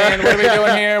 in. What are we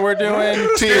doing here? We're doing.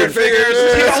 Team figures.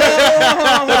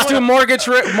 Let's do mortgage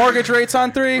rates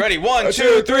on 3. Ready? 1,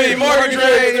 2, 3. Mortgage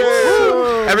rates.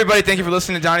 Everybody, thank you for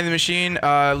listening to Donnie the Machine.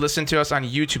 Listen to us on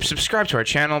YouTube. Subscribe to our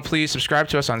channel, please. Subscribe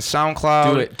to us on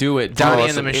SoundCloud. Do it. Donnie Follow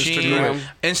and the us on Machine.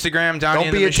 Instagram, Donnie Don't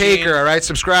and the be a Machine. taker, all right?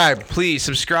 Subscribe. Please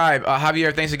subscribe.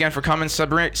 Javier, thanks again for coming.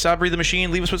 Sabri the Machine.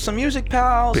 Leave us with some music,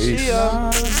 pal. Peace. See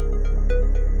ya.